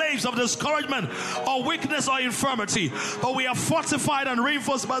or slaves of discouragement or weakness or infirmity, but we are fortified and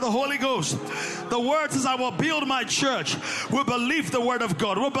reinforced by the Holy Ghost. The word says, I will build my church. We believe the word of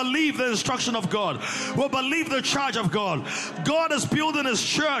God. We believe the instruction of God. We believe the charge of God. God is building his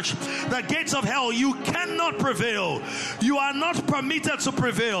church. The gates of hell, you cannot prevail. You are not permitted to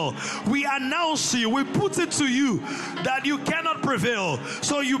prevail. We announce to you, we put it to you that you cannot prevail.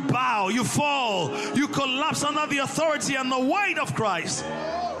 So you bow, you fall, you collapse under the authority and the weight of Christ.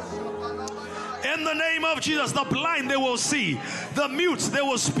 In the name of Jesus, the blind they will see, the mute they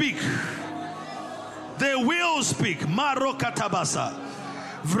will speak. They will speak. Marokatabasa.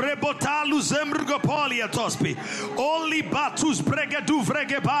 Vrebotalu zemrugopolia tospi. Only batus bregedu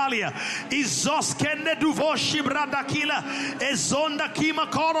vregebalia. Izos kende du voshi bradakila. Ezonda kima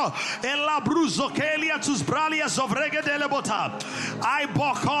koro. Ela bruzokelia tus bralia zovrege delebota. I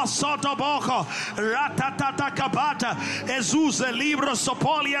boko soto boko. Ratatata kabata. Ezuze libro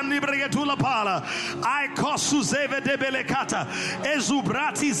sopolia nibregetula pala. I kosu zeve de belekata.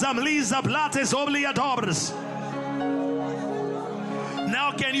 Ezubrati zamliza blates oblia dobres.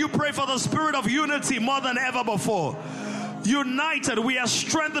 Now can you pray for the spirit of unity more than ever before? United, we are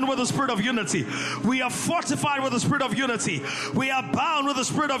strengthened with the spirit of unity. We are fortified with the spirit of unity. We are bound with the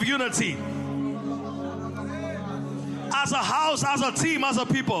spirit of unity. As a house, as a team, as a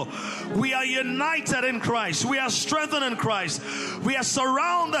people, we are united in Christ. We are strengthened in Christ. We are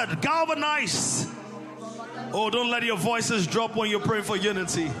surrounded, galvanized. Oh, don't let your voices drop when you're praying for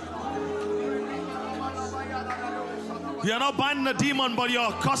unity. You're not binding a demon, but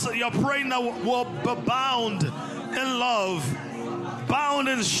you're praying that will be bound in love, bound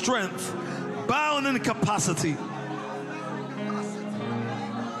in strength, bound in capacity.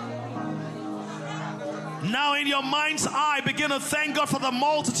 Now in your mind's eye, begin to thank God for the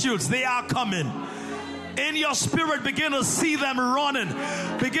multitudes. They are coming. In your spirit, begin to see them running.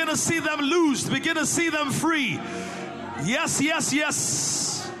 Begin to see them loosed. Begin to see them free. Yes, yes,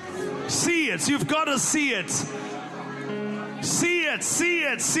 yes. See it. You've got to see it. See it, see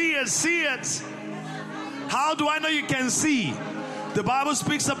it, see it, see it. How do I know you can see? The Bible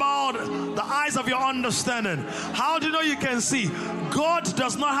speaks about the eyes of your understanding. How do you know you can see? God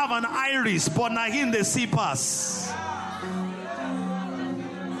does not have an iris, but na him they see pass.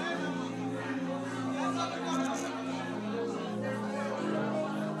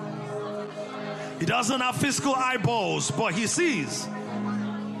 He doesn't have physical eyeballs, but he sees.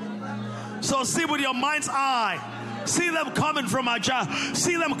 So see with your mind's eye. See them coming from a job.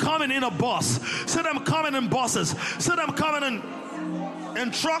 See them coming in a bus. See them coming in buses. See them coming in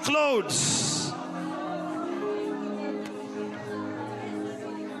truckloads.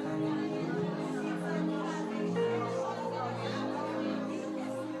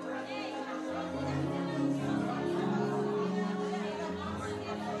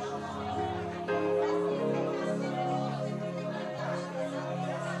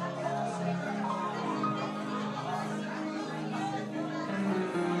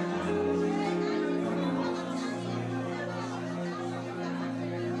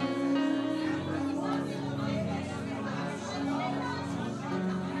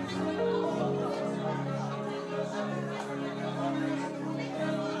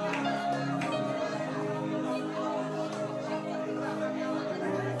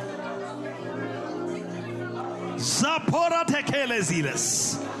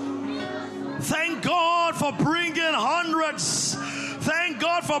 Thank God for bringing hundreds. Thank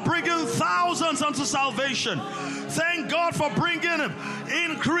God for bringing thousands unto salvation. Thank God for bringing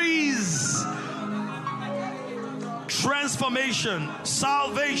increase, transformation,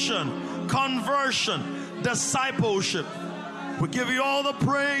 salvation, conversion, discipleship. We give you all the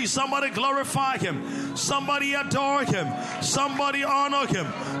praise. Somebody glorify him. Somebody adore him. Somebody honor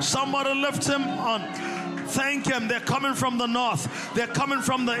him. Somebody lift him on. Thank Him. They're coming from the north. They're coming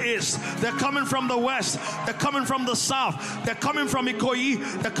from the east. They're coming from the west. They're coming from the south. They're coming from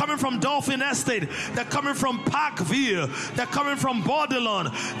Ikoyi. They're coming from Dolphin Estate. They're coming from Parkville. They're coming from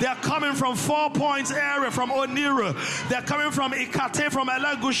Bordelon. They're coming from 4 Points area, from Oniru. They're coming from Ikate, from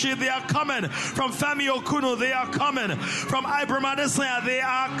Elagushi. They are coming from Femi Okuno. They are coming from Ibramadesaya. They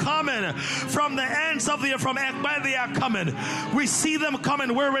are coming from the ends of the earth, from Ekbai. They are coming. We see them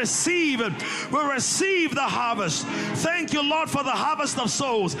coming. We receive the harvest. Thank you, Lord, for the harvest of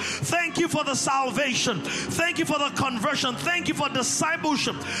souls. Thank you for the salvation. Thank you for the conversion. Thank you for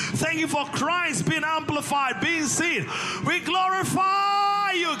discipleship. Thank you for Christ being amplified, being seen. We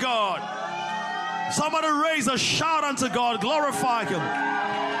glorify you, God. Somebody raise a shout unto God. Glorify Him.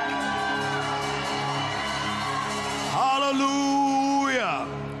 Hallelujah.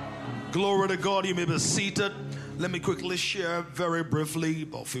 Glory to God. You may be seated. Let me quickly share very briefly,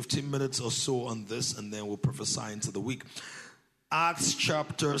 about 15 minutes or so on this, and then we'll prophesy into the week. Acts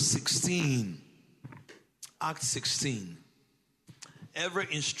chapter 16. Acts 16. Every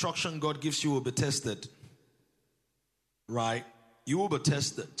instruction God gives you will be tested. Right? You will be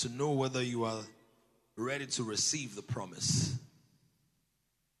tested to know whether you are ready to receive the promise.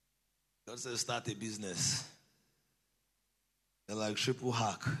 God says start a business. They're like triple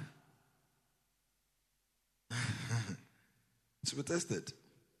hack. To be tested.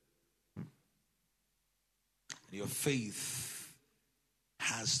 Your faith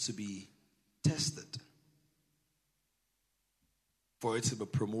has to be tested for it to be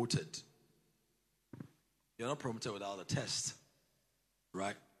promoted. You're not promoted without a test,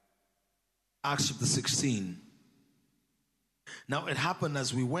 right? Acts chapter 16. Now it happened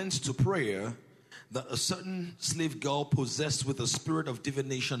as we went to prayer that a certain slave girl possessed with a spirit of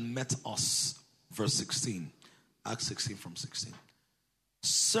divination met us. Verse 16. Acts 16 from 16.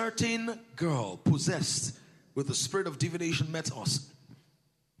 Certain girl possessed with the spirit of divination met us,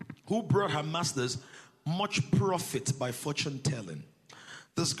 who brought her masters much profit by fortune telling.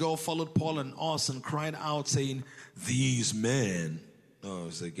 This girl followed Paul and us and cried out, saying, these men,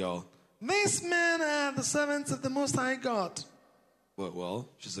 it's a girl, these men are the servants of the Most High God. Well,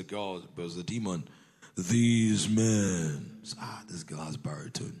 she's a girl, but it was a demon. These men, this girl has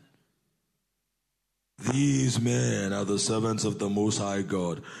baritone. These men are the servants of the Most High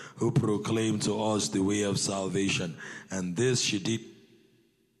God, who proclaim to us the way of salvation. And this she did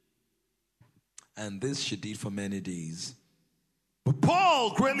for many days. But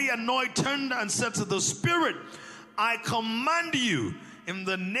Paul, greatly annoyed, turned and said to the spirit, I command you in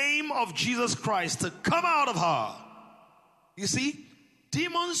the name of Jesus Christ to come out of her. You see,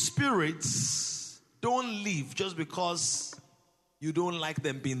 demon spirits don't leave just because you don't like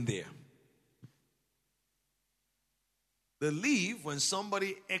them being there. They leave when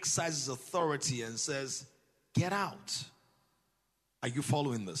somebody exercises authority and says, get out. Are you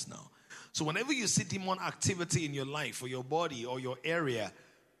following this now? So whenever you see demon activity in your life or your body or your area,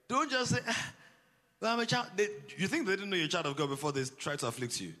 don't just say, well, I'm a child. You think they didn't know you're a child of God before they try to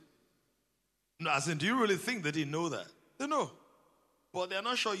afflict you? No, as in, do you really think they didn't know that? They know. But they're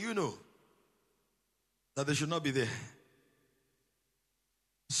not sure you know that they should not be there.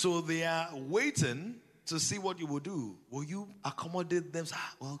 So they are waiting to see what you will do. Will you accommodate them?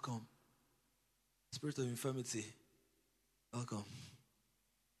 Welcome. Spirit of infirmity. Welcome.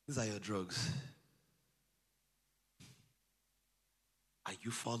 These are your drugs. Are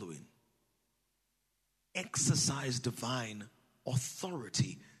you following? Exercise divine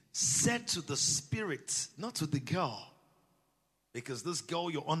authority. Said to the spirit, not to the girl. Because this girl,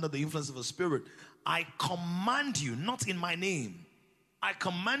 you're under the influence of a spirit. I command you, not in my name. I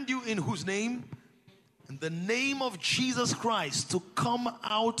command you in whose name? In the name of Jesus Christ, to come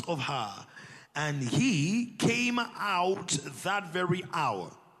out of her. And he came out that very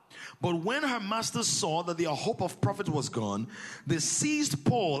hour. But when her masters saw that their hope of profit was gone, they seized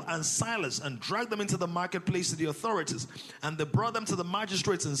Paul and Silas and dragged them into the marketplace to the authorities. And they brought them to the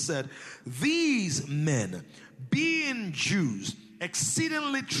magistrates and said, these men, being Jews,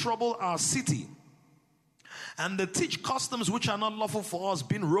 exceedingly trouble our city. And they teach customs which are not lawful for us,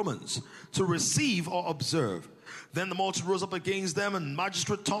 being Romans, to receive or observe. Then the multitude rose up against them, and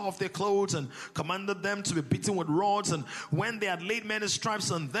magistrate tore off their clothes and commanded them to be beaten with rods. And when they had laid many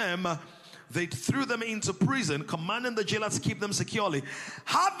stripes on them, they threw them into prison, commanding the jailer to keep them securely.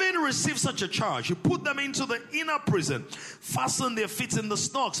 Having received such a charge, he put them into the inner prison, fastened their feet in the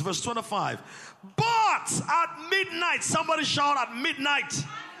stocks. Verse 25. But at midnight, somebody shout at midnight.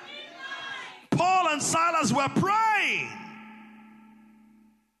 Paul and Silas were praying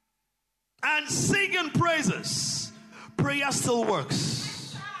and singing praises. Prayer still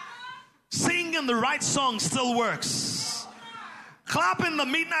works. Singing the right song still works. Clapping the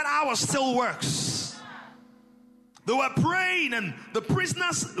midnight hour still works. They were praying and the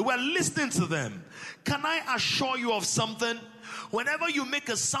prisoners were listening to them. Can I assure you of something? Whenever you make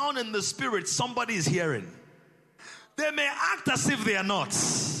a sound in the spirit, somebody is hearing. They may act as if they are not.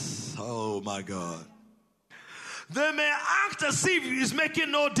 Oh my God. They may act as if it's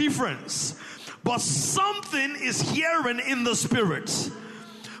making no difference. But something is hearing in the spirit.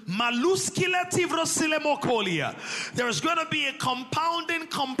 There is going to be a compounding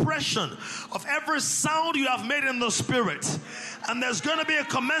compression of every sound you have made in the spirit. And there's going to be a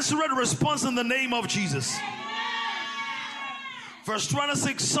commensurate response in the name of Jesus. Verse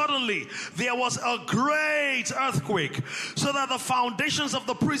 26, suddenly there was a great earthquake, so that the foundations of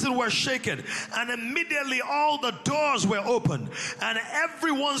the prison were shaken, and immediately all the doors were opened, and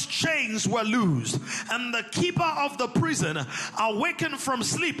everyone's chains were loosed. And the keeper of the prison, awakened from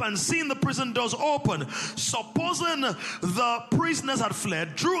sleep and seeing the prison doors open, supposing the prisoners had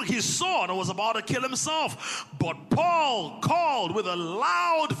fled, drew his sword and was about to kill himself. But Paul called with a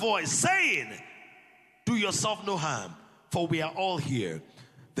loud voice, saying, "Do yourself no harm, for we are all here."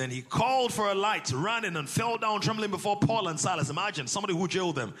 Then he called for a light, ran in and fell down trembling before Paul and Silas. Imagine somebody who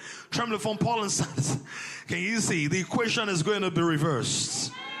jailed them, trembling before Paul and Silas. Can you see? The equation is going to be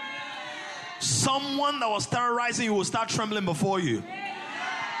reversed. Someone that was terrorizing you will start trembling before you.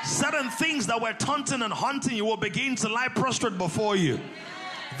 Certain things that were taunting and haunting you will begin to lie prostrate before you.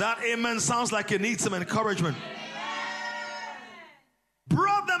 That amen sounds like it needs some encouragement.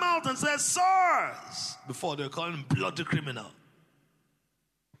 Brought them out and said, "Sirs," before they were calling him bloody criminal.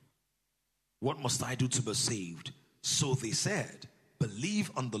 "What must I do to be saved?" So they said, "Believe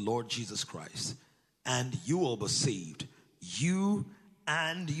on the Lord Jesus Christ, and you will be saved, you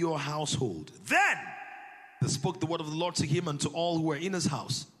and your household." Then they spoke the word of the Lord to him and to all who were in his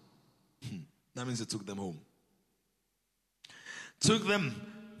house. That means they took them home. Took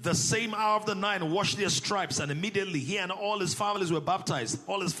them the same hour of the night and washed their stripes, and immediately he and all his families were baptized.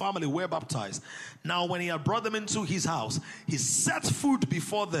 All his family were baptized. Now when he had brought them into his house, he set food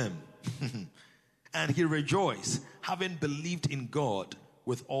before them and he rejoiced, having believed in God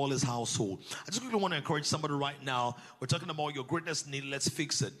with all his household. I just really want to encourage somebody right now. We're talking about your greatest need. Let's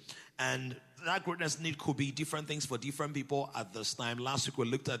fix it. And that greatest need could be different things for different people at this time. Last week we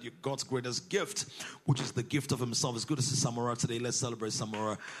looked at God's greatest gift, which is the gift of himself. It's good to see Samora today. Let's celebrate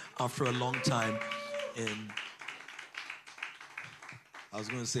Samora after a long time in, I was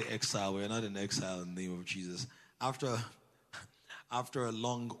going to say exile. We're not in exile in the name of Jesus. After a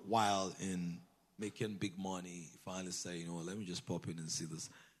long while in making big money, you finally say, you know what, let me just pop in and see this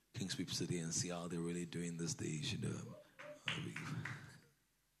King's People City and see how they're really doing these days, you know.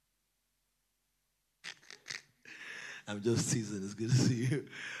 I'm just teasing. It's good to see you.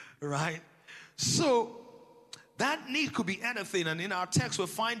 Right? So, that need could be anything. And in our text, we'll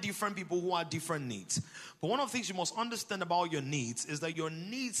find different people who have different needs. But one of the things you must understand about your needs is that your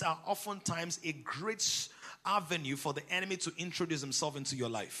needs are oftentimes a great avenue for the enemy to introduce himself into your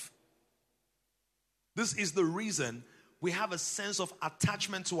life. This is the reason we have a sense of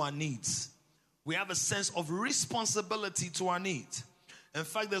attachment to our needs. We have a sense of responsibility to our needs. In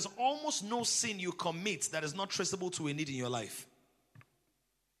fact, there's almost no sin you commit that is not traceable to a need in your life.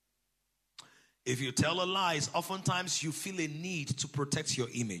 If you tell lies, oftentimes you feel a need to protect your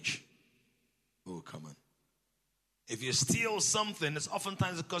image. Oh, come on. If you steal something, it's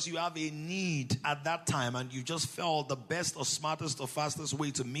oftentimes because you have a need at that time and you just felt the best or smartest or fastest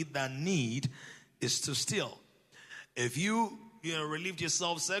way to meet that need is to steal. If you relieved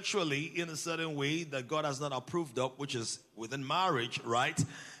yourself sexually in a certain way that God has not approved of, which is within marriage, right?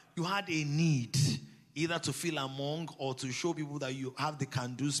 You had a need either to feel among or to show people that you have the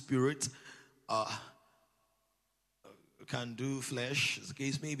can-do spirit, can-do flesh, as the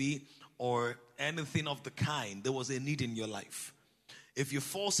case may be, or anything of the kind. There was a need in your life. If you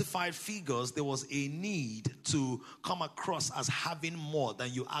falsified figures, there was a need to come across as having more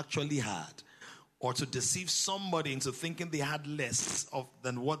than you actually had, or to deceive somebody into thinking they had less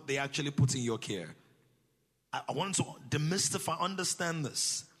than what they actually put in your care. I want to demystify, understand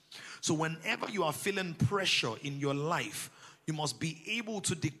this. So whenever you are feeling pressure in your life, you must be able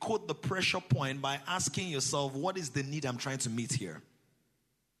to decode the pressure point by asking yourself, what is the need I'm trying to meet here?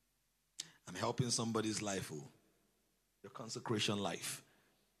 I'm helping somebody's life, your consecration life.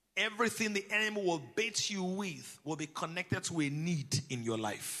 Everything the enemy will bait you with will be connected to a need in your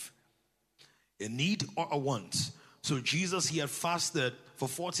life. A need or a want. So Jesus, he had fasted for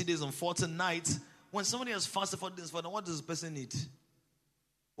 40 days and 40 nights. When somebody has fasted for 40 days, what does the person need?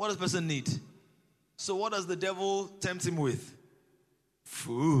 What does the person need? So what does the devil tempt him with?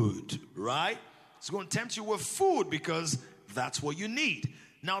 food, right? It's going to tempt you with food because that's what you need.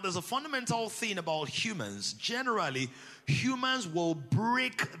 Now, there's a fundamental thing about humans. Generally, humans will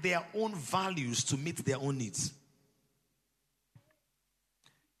break their own values to meet their own needs.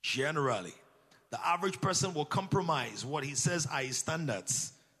 Generally, the average person will compromise what he says are his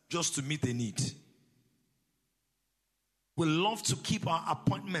standards just to meet a need. We love to keep our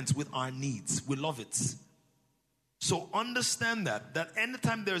appointments with our needs. We love it. So understand that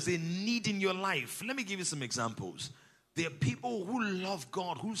anytime there's a need in your life, let me give you some examples. There are people who love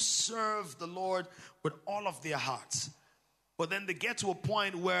God, who serve the Lord with all of their hearts. But then they get to a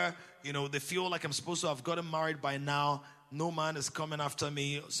point where, they feel like I'm supposed to have gotten married by now. No man is coming after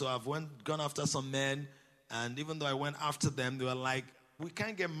me. So I've gone after some men. And even though I went after them, they were like, we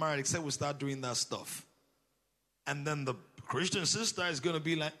can't get married except we start doing that stuff. And then the Christian sister is going to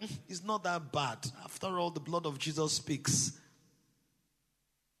be like, it's not that bad. After all, the blood of Jesus speaks.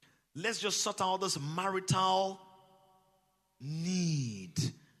 Let's just sort out this marital need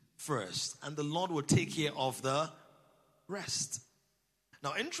first. And the Lord will take care of the rest.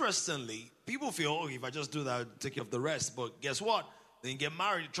 Now, interestingly, people feel, if I just do that, I'll take care of the rest. But guess what? Then you get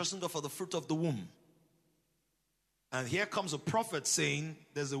married, trusting God for the fruit of the womb. And here comes a prophet saying,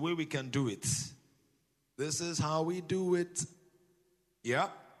 there's a way we can do it. This is how we do it. Yeah.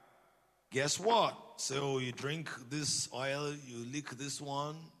 Guess what? So you drink this oil, you lick this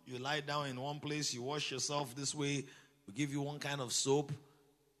one, you lie down in one place, you wash yourself this way, we give you one kind of soap,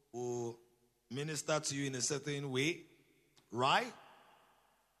 we'll minister to you in a certain way, right?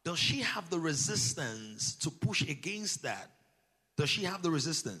 Does she have the resistance to push against that? Does she have the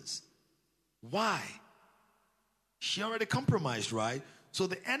resistance? Why? She already compromised, right? So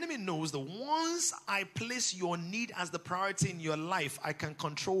the enemy knows that once I place your need as the priority in your life, I can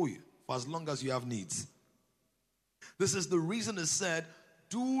control you for as long as you have needs. This is the reason it said,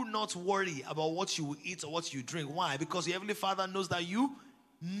 do not worry about what you will eat or what you drink. Why? Because your Heavenly Father knows that you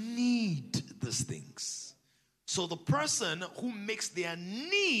need these things. So the person who makes their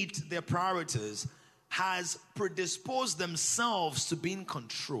need their priorities has predisposed themselves to being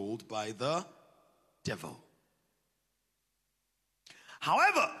controlled by the devil.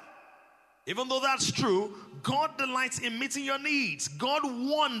 However, even though that's true, God delights in meeting your needs. God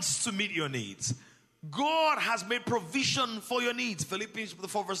wants to meet your needs. God has made provision for your needs. Philippians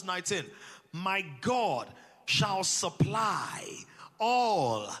 4 verse 19. My God shall supply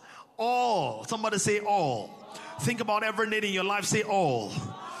all. Somebody say all. Think about every need in your life. Say all.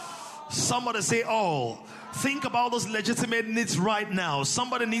 Somebody say all. Think about those legitimate needs right now.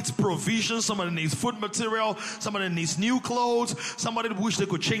 Somebody needs provision. Somebody needs food material. Somebody needs new clothes. Somebody wish they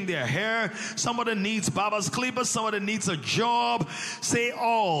could change their hair. Somebody needs barber's clippers. Somebody needs a job. Say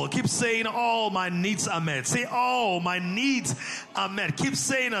all. Keep saying all my needs are met. Say all my needs are met. Keep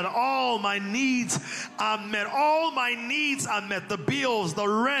saying that all my needs are met. All my needs are met. The bills, the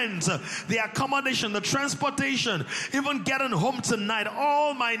rent, the accommodation, the transportation, even getting home tonight.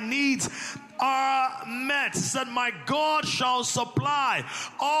 All my needs are met. Said my God shall supply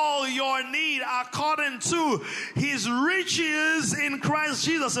all your need according to his riches in Christ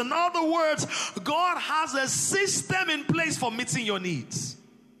Jesus. In other words, God has a system in place for meeting your needs.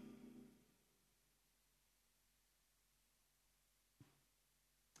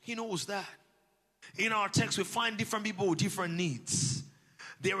 He knows that. In our text, we find different people with different needs.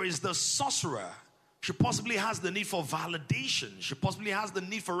 There is the sorcerer. She possibly has the need for validation. She possibly has the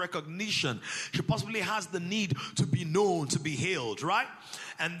need for recognition. She possibly has the need to be known, to be hailed, right?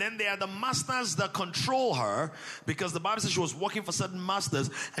 And then there are the masters that control her, because the Bible says she was working for certain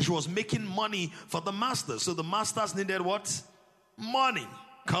masters and she was making money for the masters. So the masters needed what? Money.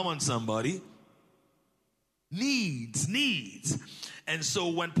 Come on, somebody. Needs. And so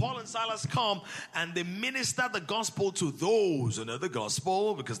when Paul and Silas come and they minister the gospel to those who know the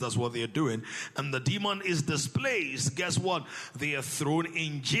gospel, because that's what they're doing, and the demon is displaced, guess what? They are thrown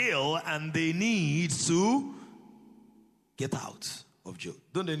in jail and they need to get out of jail.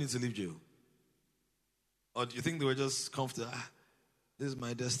 Don't they need to leave jail? Or do you think they were just comfortable? This is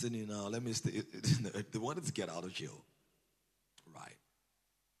my destiny now. Let me stay. They wanted to get out of jail. Right.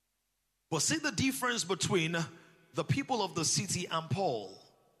 But see the difference between the people of the city and Paul.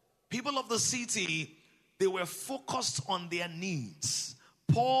 People of the city, they were focused on their needs.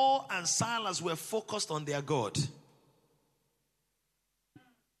 Paul and Silas were focused on their God.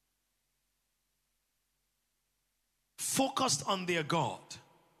 Focused on their God.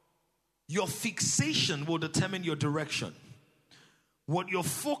 Your fixation will determine your direction. What you're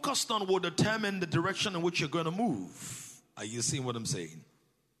focused on will determine the direction in which you're going to move. Are you seeing what I'm saying?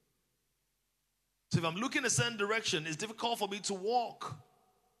 So if I'm looking a certain direction, it's difficult for me to walk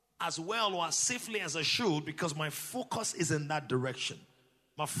as well or as safely as I should because my focus is in that direction.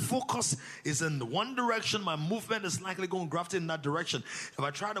 My focus is in one direction. My movement is likely going to graft in that direction. If I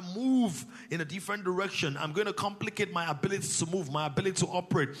try to move in a different direction, I'm going to complicate my ability to move, my ability to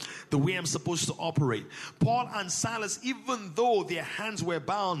operate the way I'm supposed to operate. Paul and Silas, even though their hands were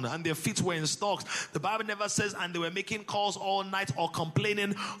bound and their feet were in stocks, the Bible never says, and they were making calls all night or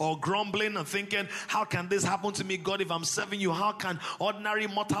complaining or grumbling and thinking, how can this happen to me, God, if I'm serving you? How can ordinary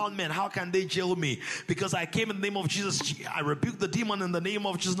mortal men, how can they jail me? Because I came in the name of Jesus. I rebuked the demon in the name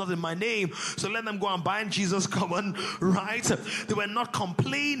of Jesus, not in my name. So let them go and bind Jesus. Come on, right? They were not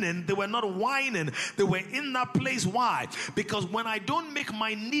complaining. They were not whining. They were in that place. Why? Because when I don't make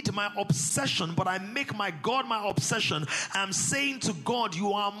my need my obsession, but I make my God my obsession, I'm saying to God,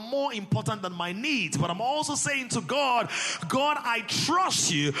 you are more important than my needs. But I'm also saying to God, God, I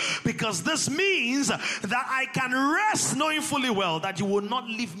trust you because this means that I can rest knowing fully well that you will not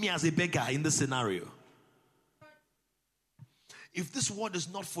leave me as a beggar in this scenario. If this word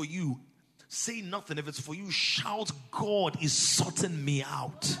is not for you, say nothing. If it's for you, shout, God is sorting me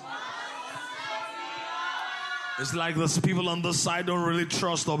out. It's like those people on this side don't really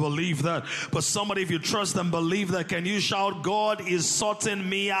trust or believe that. But somebody, if you trust and believe that, can you shout, God is sorting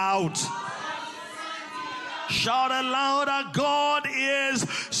me out? Shout it louder, God is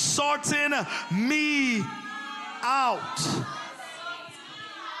sorting me out.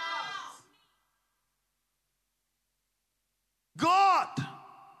 God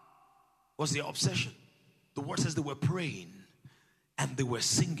was their obsession. The word says they were praying and they were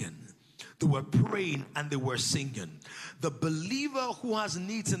singing. They were praying and they were singing. The believer who has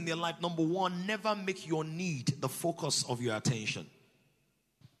needs in their life, number one, never make your need the focus of your attention.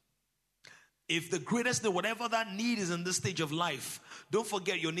 If the greatest need, whatever that need is in this stage of life, don't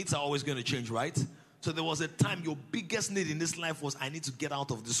forget your needs are always going to change, right? So there was a time your biggest need in this life was, I need to get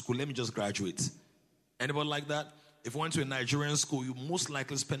out of this school. Let me just graduate. Anybody like that? If you went to a Nigerian school, you most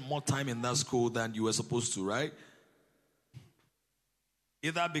likely spend more time in that school than you were supposed to, right?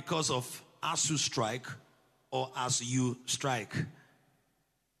 Either because of ASU strike or as you strike.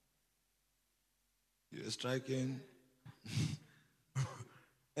 You're striking.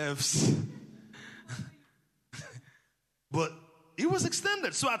 F's. But it was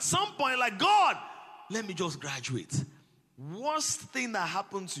extended. So at some point, like, God, let me just graduate. Worst thing that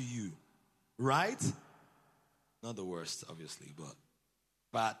happened to you, right? Not the worst, obviously, but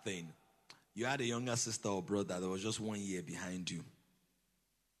bad thing. You had a younger sister or brother that was just 1 year behind you.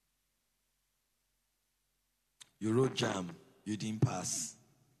 You wrote JAMB, you didn't pass.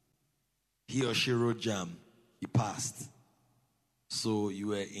 He or she wrote JAMB, he passed. So you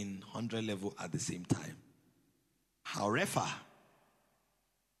were in 100 level at the same time. However,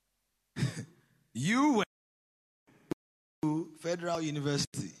 you went to Federal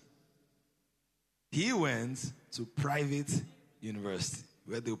University. He went to private university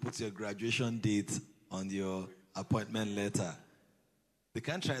where they'll put your graduation date on your appointment letter. They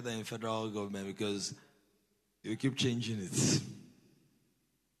can't try that in federal government because you keep changing it.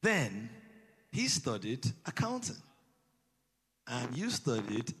 Then he studied accounting and you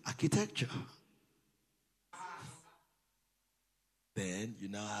studied architecture. Then you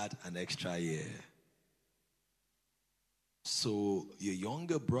now had an extra year. So your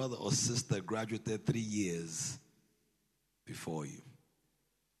younger brother or sister graduated 3 years before you.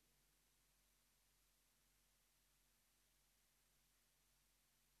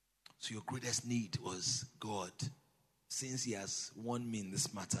 So your greatest need was, God, since he has won me in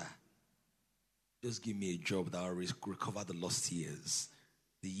this matter, just give me a job that will recover the lost years.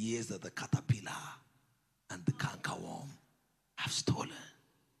 The years that the caterpillar and the cankerworm have stolen.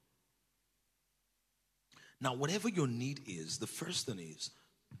 Now, whatever your need is, the first thing is,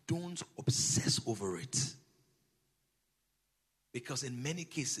 don't obsess over it. Because in many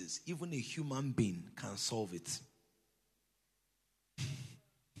cases, even a human being can solve it.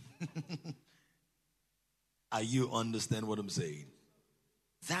 Are you understand what I'm saying?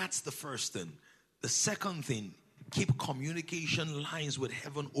 That's the first thing. The second thing, keep communication lines with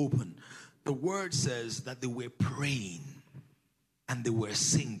heaven open. The word says that they were praying and they were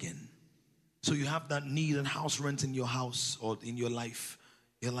singing. So you have that need and house rent in your house or in your life.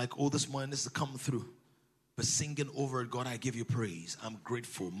 You're like, oh, this morning is to come through. But singing over it, God, I give you praise. I'm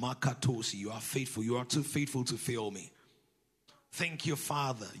grateful. Makatosi, you are faithful. You are too faithful to fail me. Thank you,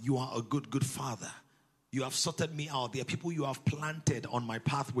 Father. You are a good, good Father. You have sorted me out. There are people you have planted on my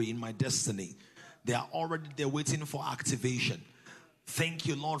pathway in my destiny. They are already there waiting for activation. Thank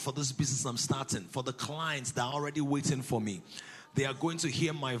you, Lord, for this business I'm starting. For the clients that are already waiting for me. They are going to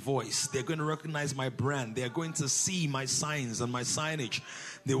hear my voice. They're going to recognize my brand. They are going to see my signs and my signage.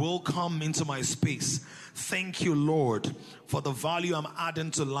 They will come into my space. Thank you, Lord, for the value I'm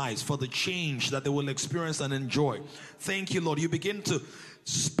adding to lives, for the change that they will experience and enjoy. Thank you, Lord. You begin to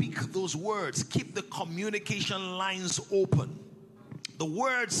speak those words. Keep the communication lines open. The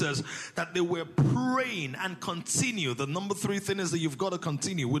word says that they were praying and continue. The number 3 thing is that you've got to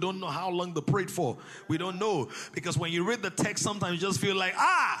continue. We don't know how long they prayed for. We don't know. Because when you read the text, sometimes you just feel like,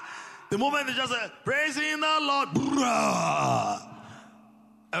 the moment they just said, praising the Lord,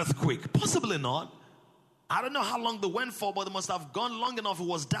 earthquake. Possibly not. I don't know how long they went for, but they must have gone long enough. It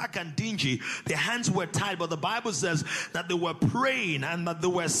was dark and dingy. Their hands were tied, but the Bible says that they were praying and that they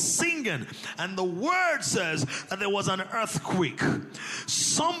were singing. And the word says that there was an earthquake.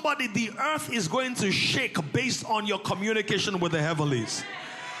 Somebody, the earth is going to shake based on your communication with the heavenlies.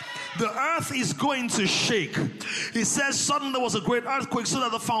 The earth is going to shake. It says suddenly there was a great earthquake, so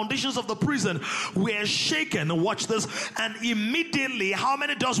that the foundations of the prison were shaken. Watch this. And immediately, how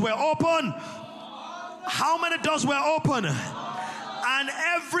many doors were open? How many doors were open? And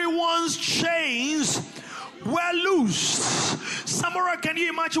everyone's chains were loosed. Samara, can you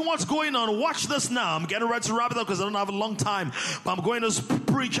imagine what's going on? Watch this now. I'm getting ready to wrap it up because I don't have a long time, but I'm going to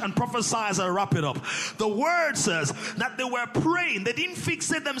preach and prophesy as I wrap it up. The word says that they were praying. They didn't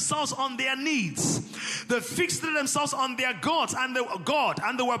fixate themselves on their needs. They fixated themselves on their gods and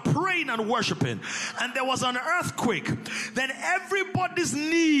they were praying and worshiping. And there was an earthquake. Then everybody's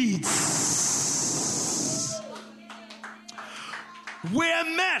needs were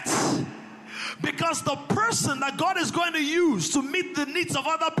met, because the person that God is going to use to meet the needs of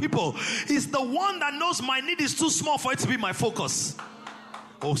other people is the one that knows my need is too small for it to be my focus.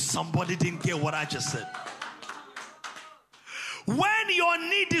 Oh, somebody didn't get what I just said. When your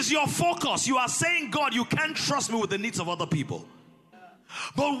need is your focus, you are saying, God, you can't trust me with the needs of other people.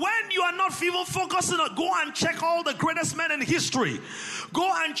 But when you are not even focusing on, go and check all the greatest men in history. Go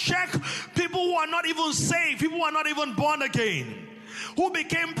and check people who are not even saved, people who are not even born again, who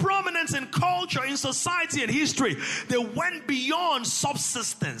became prominent in culture, in society, and history. They went beyond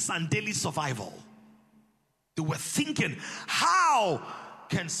subsistence and daily survival. They were thinking, how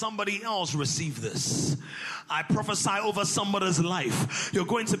can somebody else receive this? I prophesy over somebody's life. You're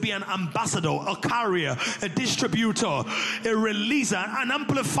going to be an ambassador, a carrier, a distributor, a releaser, an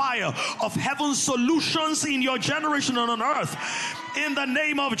amplifier of heaven's solutions in your generation and on earth. In the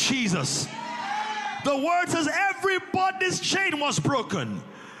name of Jesus. The word says everybody's chain was broken.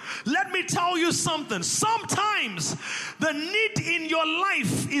 Let me tell you something. Sometimes the need in your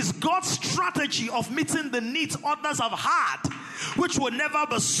life is God's strategy of meeting the needs others have had, which will never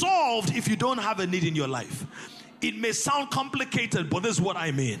be solved if you don't have a need in your life. It may sound complicated, but this is what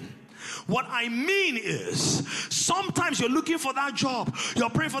I mean. What I mean is, sometimes you're looking for that job,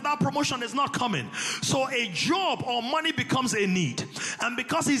 you're praying for that promotion, it's not coming. So a job or money becomes a need. And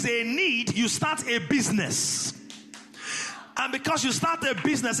because it's a need, you start a business. And because you start a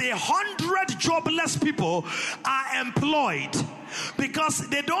business, 100 jobless people are employed because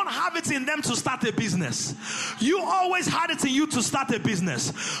they don't have it in them to start a business. You always had it in you to start a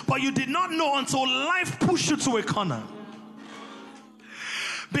business, but you did not know until life pushed you to a corner.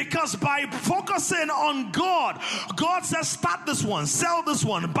 Because by focusing on God, God says start this one, sell this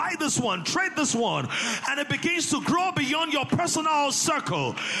one, buy this one, trade this one, and it begins to grow beyond your personal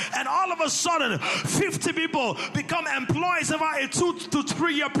circle. And all of a sudden 50 people become employees over a 2 to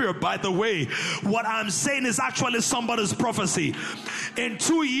 3 year period. By the way, what I'm saying is actually somebody's prophecy. In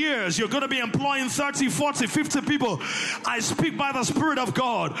 2 years you're going to be employing 30, 40, 50 people. I speak by the Spirit of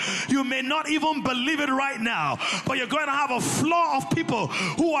God. You may not even believe it right now, but you're going to have a flow of people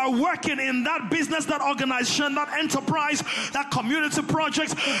who are working in that business, that organization, that enterprise, that community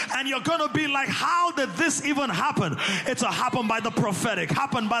project, and you're going to be like, how did this even happen? It's happened by the prophetic,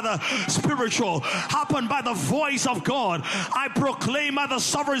 happened by the spiritual, happened by the voice of God. I proclaim by the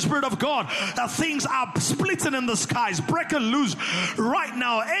sovereign Spirit of God that things are splitting in the skies, breaking loose right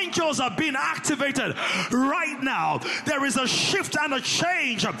now. Angels are being activated right now. There is a shift and a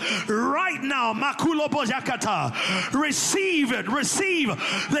change right now. Makulo Bojakata. Receive it. Receive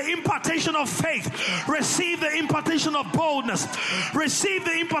the impartation of faith. Receive the impartation of boldness. Receive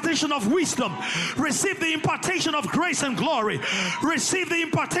the impartation of wisdom. Receive the impartation of grace and glory. Receive the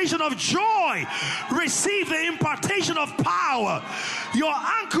impartation of joy. Receive the impartation of power. Your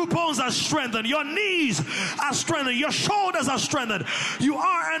ankle bones are strengthened. Your knees are strengthened. Your shoulders are strengthened. You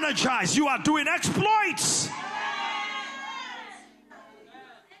are energized. You are doing exploits.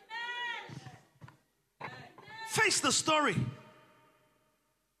 Face the story.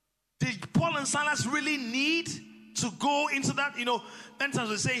 Did Paul and Silas really need to go into that. Many times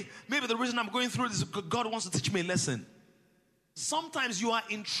we say, maybe the reason I'm going through this is because God wants to teach me a lesson. Sometimes you are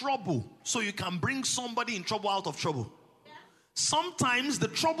in trouble, so you can bring somebody in trouble out of trouble. Sometimes the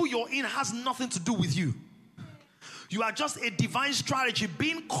trouble you're in has nothing to do with you. You are just a divine strategy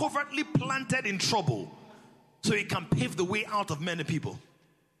being covertly planted in trouble, so you can pave the way out of many people.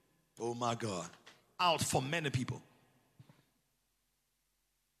 Oh my God. Out for many people.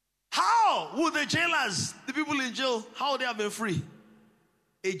 How would the jailers, the people in jail, how they have been free?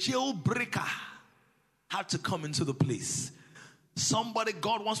 A jailbreaker had to come into the place. Somebody,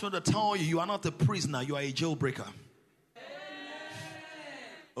 God wants me to tell you, you are not a prisoner, you are a jailbreaker.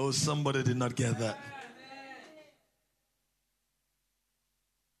 Oh, somebody did not get that.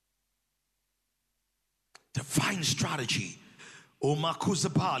 Divine strategy. Oh,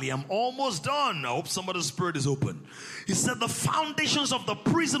 Makuzapali, I'm almost done. I hope somebody's spirit is open. He said the foundations of the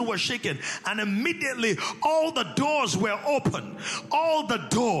prison were shaken, and immediately all the doors were open. All the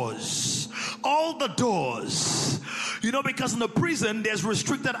doors. All the doors. Because in the prison, there's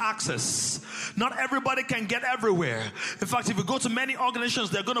restricted access. Not everybody can get everywhere. In fact, if you go to many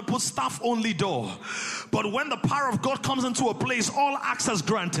organizations, they're going to put staff-only door. But when the power of God comes into a place, all access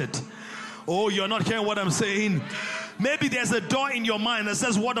granted. Oh, you're not hearing what I'm saying? Maybe there's a door in your mind that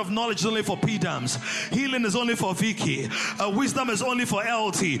says word of knowledge is only for PDAMs. Healing is only for Vicky. Wisdom is only for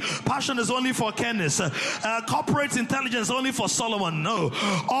LT. Passion is only for Kenneth. Corporate intelligence is only for Solomon. No.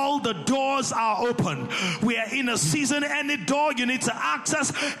 All the doors are open. We are in a season. Any door you need to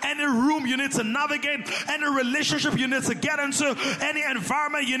access, any room you need to navigate, any relationship you need to get into, any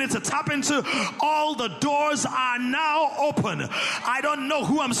environment you need to tap into, all the doors are now open. I don't know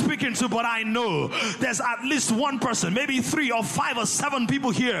who I'm speaking to, but I know there's at least one person, maybe 3 or 5 or 7 people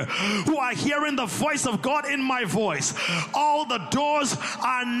here who are hearing the voice of God in my voice. All the doors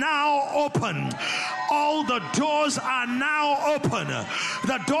are now open. All the doors are now open.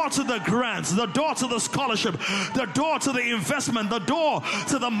 The door to the grants, the door to the scholarship, the door to the investment, the door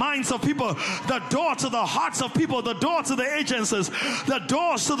to the minds of people, the door to the hearts of people, the door to the agencies, the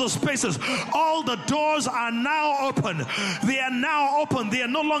doors to the spaces. All the doors are now open. They are now open. They are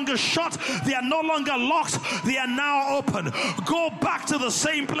no longer shut. They are no longer locked. They are now open. Go back to the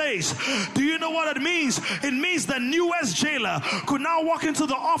same place. Do you know what it means? It means the newest jailer could now walk into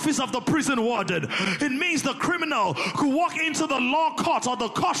the office of the prison warden. It means the criminal could walk into the law court or the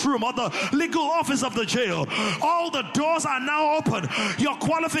courtroom or the legal office of the jail. All the doors are now open. Your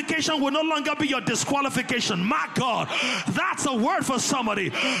qualification will no longer be your disqualification. My God, that's a word for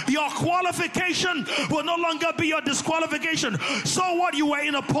somebody. Your qualification will no longer be your disqualification. So what, you were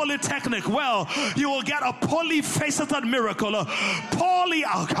in a polytechnic? Well, you will get a polyfaceted miracle.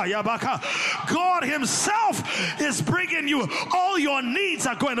 God himself is bringing you. All your needs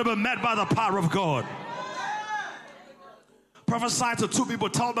are going to be met by the power of God. Prophesy to 2 people.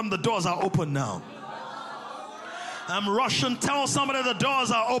 Tell them the doors are open now. I'm rushing. Tell somebody the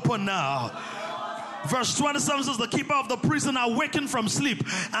doors are open now. Verse 27 says, the keeper of the prison awakened from sleep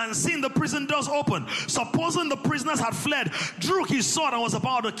and seeing the prison doors open, supposing the prisoners had fled, drew his sword and was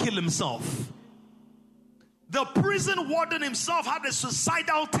about to kill himself. The prison warden himself had a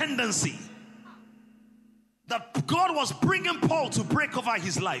suicidal tendency that God was bringing Paul to break over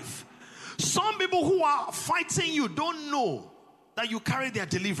his life. Some people who are fighting you don't know that you carry their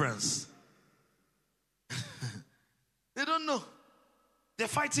deliverance. They don't know. They're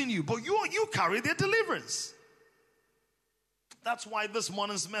fighting you, but you carry their deliverance. That's why this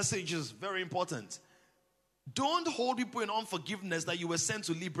morning's message is very important. Don't hold people in unforgiveness that you were sent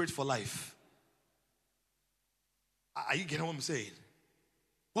to liberate for life. Are you getting what I'm saying?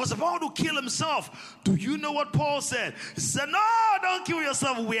 Was about to kill himself. Do you know what Paul said? He said, no, don't kill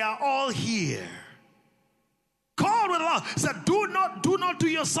yourself. We are all here. God with Allah said, do not do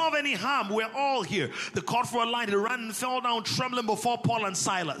yourself any harm. We're all here. They called for a line. They ran and fell down trembling before Paul and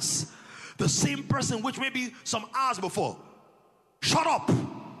Silas. The same person which maybe some hours before. Shut up.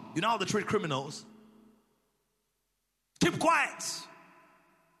 You know how they treat criminals? Keep quiet.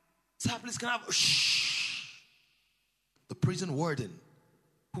 Sir, please can I have shh. The prison warden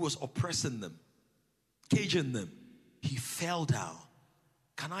who was oppressing them, caging them, he fell down.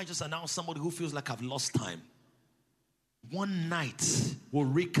 Can I just announce somebody who feels like I've lost time? One night will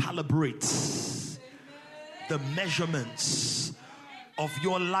recalibrate the measurements of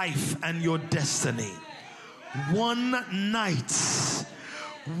your life and your destiny. One night.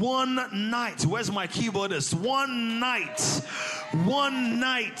 Where's my keyboardist? One night.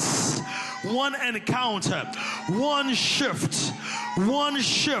 One encounter. One shift. One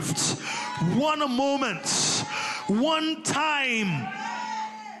moment. One time.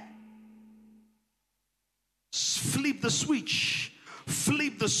 Flip the switch.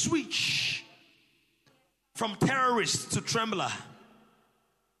 Flip the switch. From terrorist to trembler.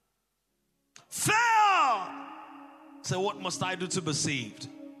 Fail! So what must I do to be saved?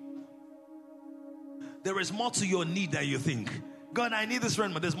 There is more to your need than you think. God, I need this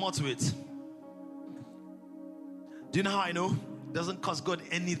rent, but there's more to it. Do you know how I know? It doesn't cost God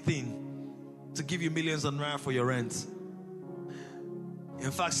anything to give you millions of naira for your rent.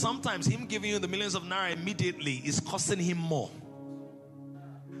 In fact, sometimes him giving you the millions of naira immediately is costing him more.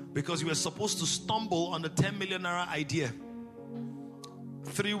 Because you were supposed to stumble on the 10 million naira idea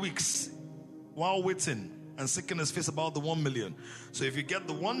 3 weeks while waiting and seeking his face about the 1 million. So if you get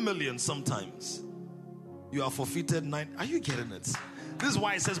the 1 million sometimes, you are forfeited 9. Are you getting it? This is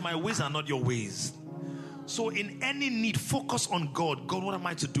why it says my ways are not your ways. So in any need, focus on God. God, what am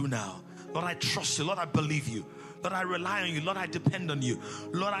I to do now? Lord, I trust you. Lord, I believe you. Lord, I rely on you. Lord, I depend on you.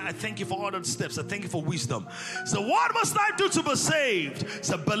 Lord, I thank you for ordered steps. I thank you for wisdom. So what must I do to be saved?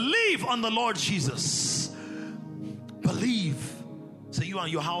 So believe on the Lord Jesus. Believe. So you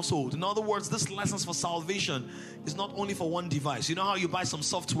and your household. In other words, this license for salvation is not only for one device. You know how you buy some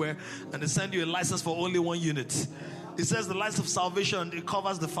software and they send you a license for only one unit? It says the license of salvation, it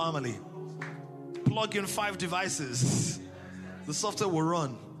covers the family. Plug in 5 devices. The software will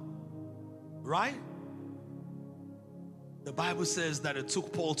run. Right? The Bible says that it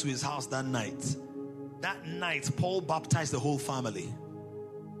took Paul to his house that night. That night, Paul baptized the whole family.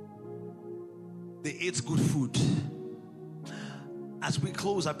 They ate good food. As we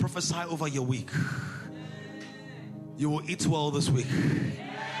close, I prophesy over your week. You will eat well this week.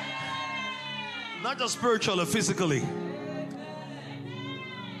 Not just spiritually, physically.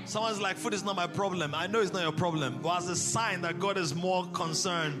 Someone's like, food is not my problem. I know it's not your problem, but as a sign that God is more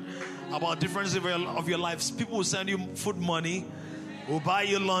concerned about differences of your lives. People will send you food money, will buy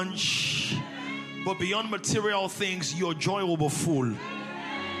you lunch, but beyond material things, your joy will be full.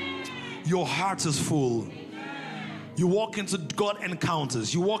 Your heart is full. You walk into God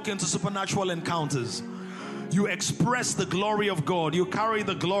encounters. You walk into supernatural encounters. You express the glory of God. You carry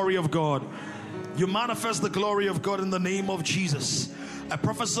the glory of God. You manifest the glory of God in the name of Jesus. I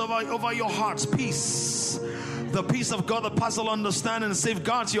prophesy over your hearts peace. The peace of God that passes all understanding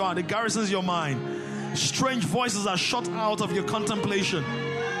safeguards your heart. It garrisons your mind. Strange voices are shut out of your contemplation.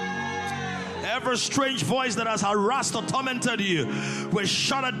 Every strange voice that has harassed or tormented you, we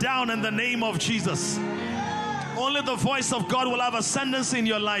shut it down in the name of Jesus. Only the voice of God will have ascendancy in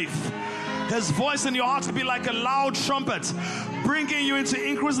your life. His voice in your heart will be like a loud trumpet, bringing you into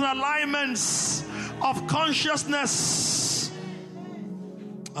increasing alignments of consciousness,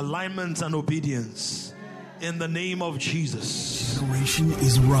 alignment and obedience in the name of Jesus. Generation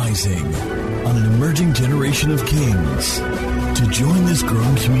is rising on an emerging generation of kings. To join this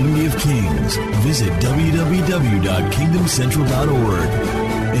growing community of kings, visit www.kingdomcentral.org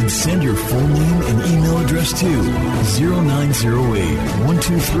and send your full name and email address to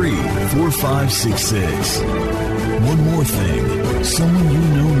 0908-123-4566. One more thing, someone you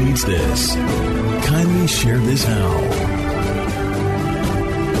know needs this. Kindly share this now.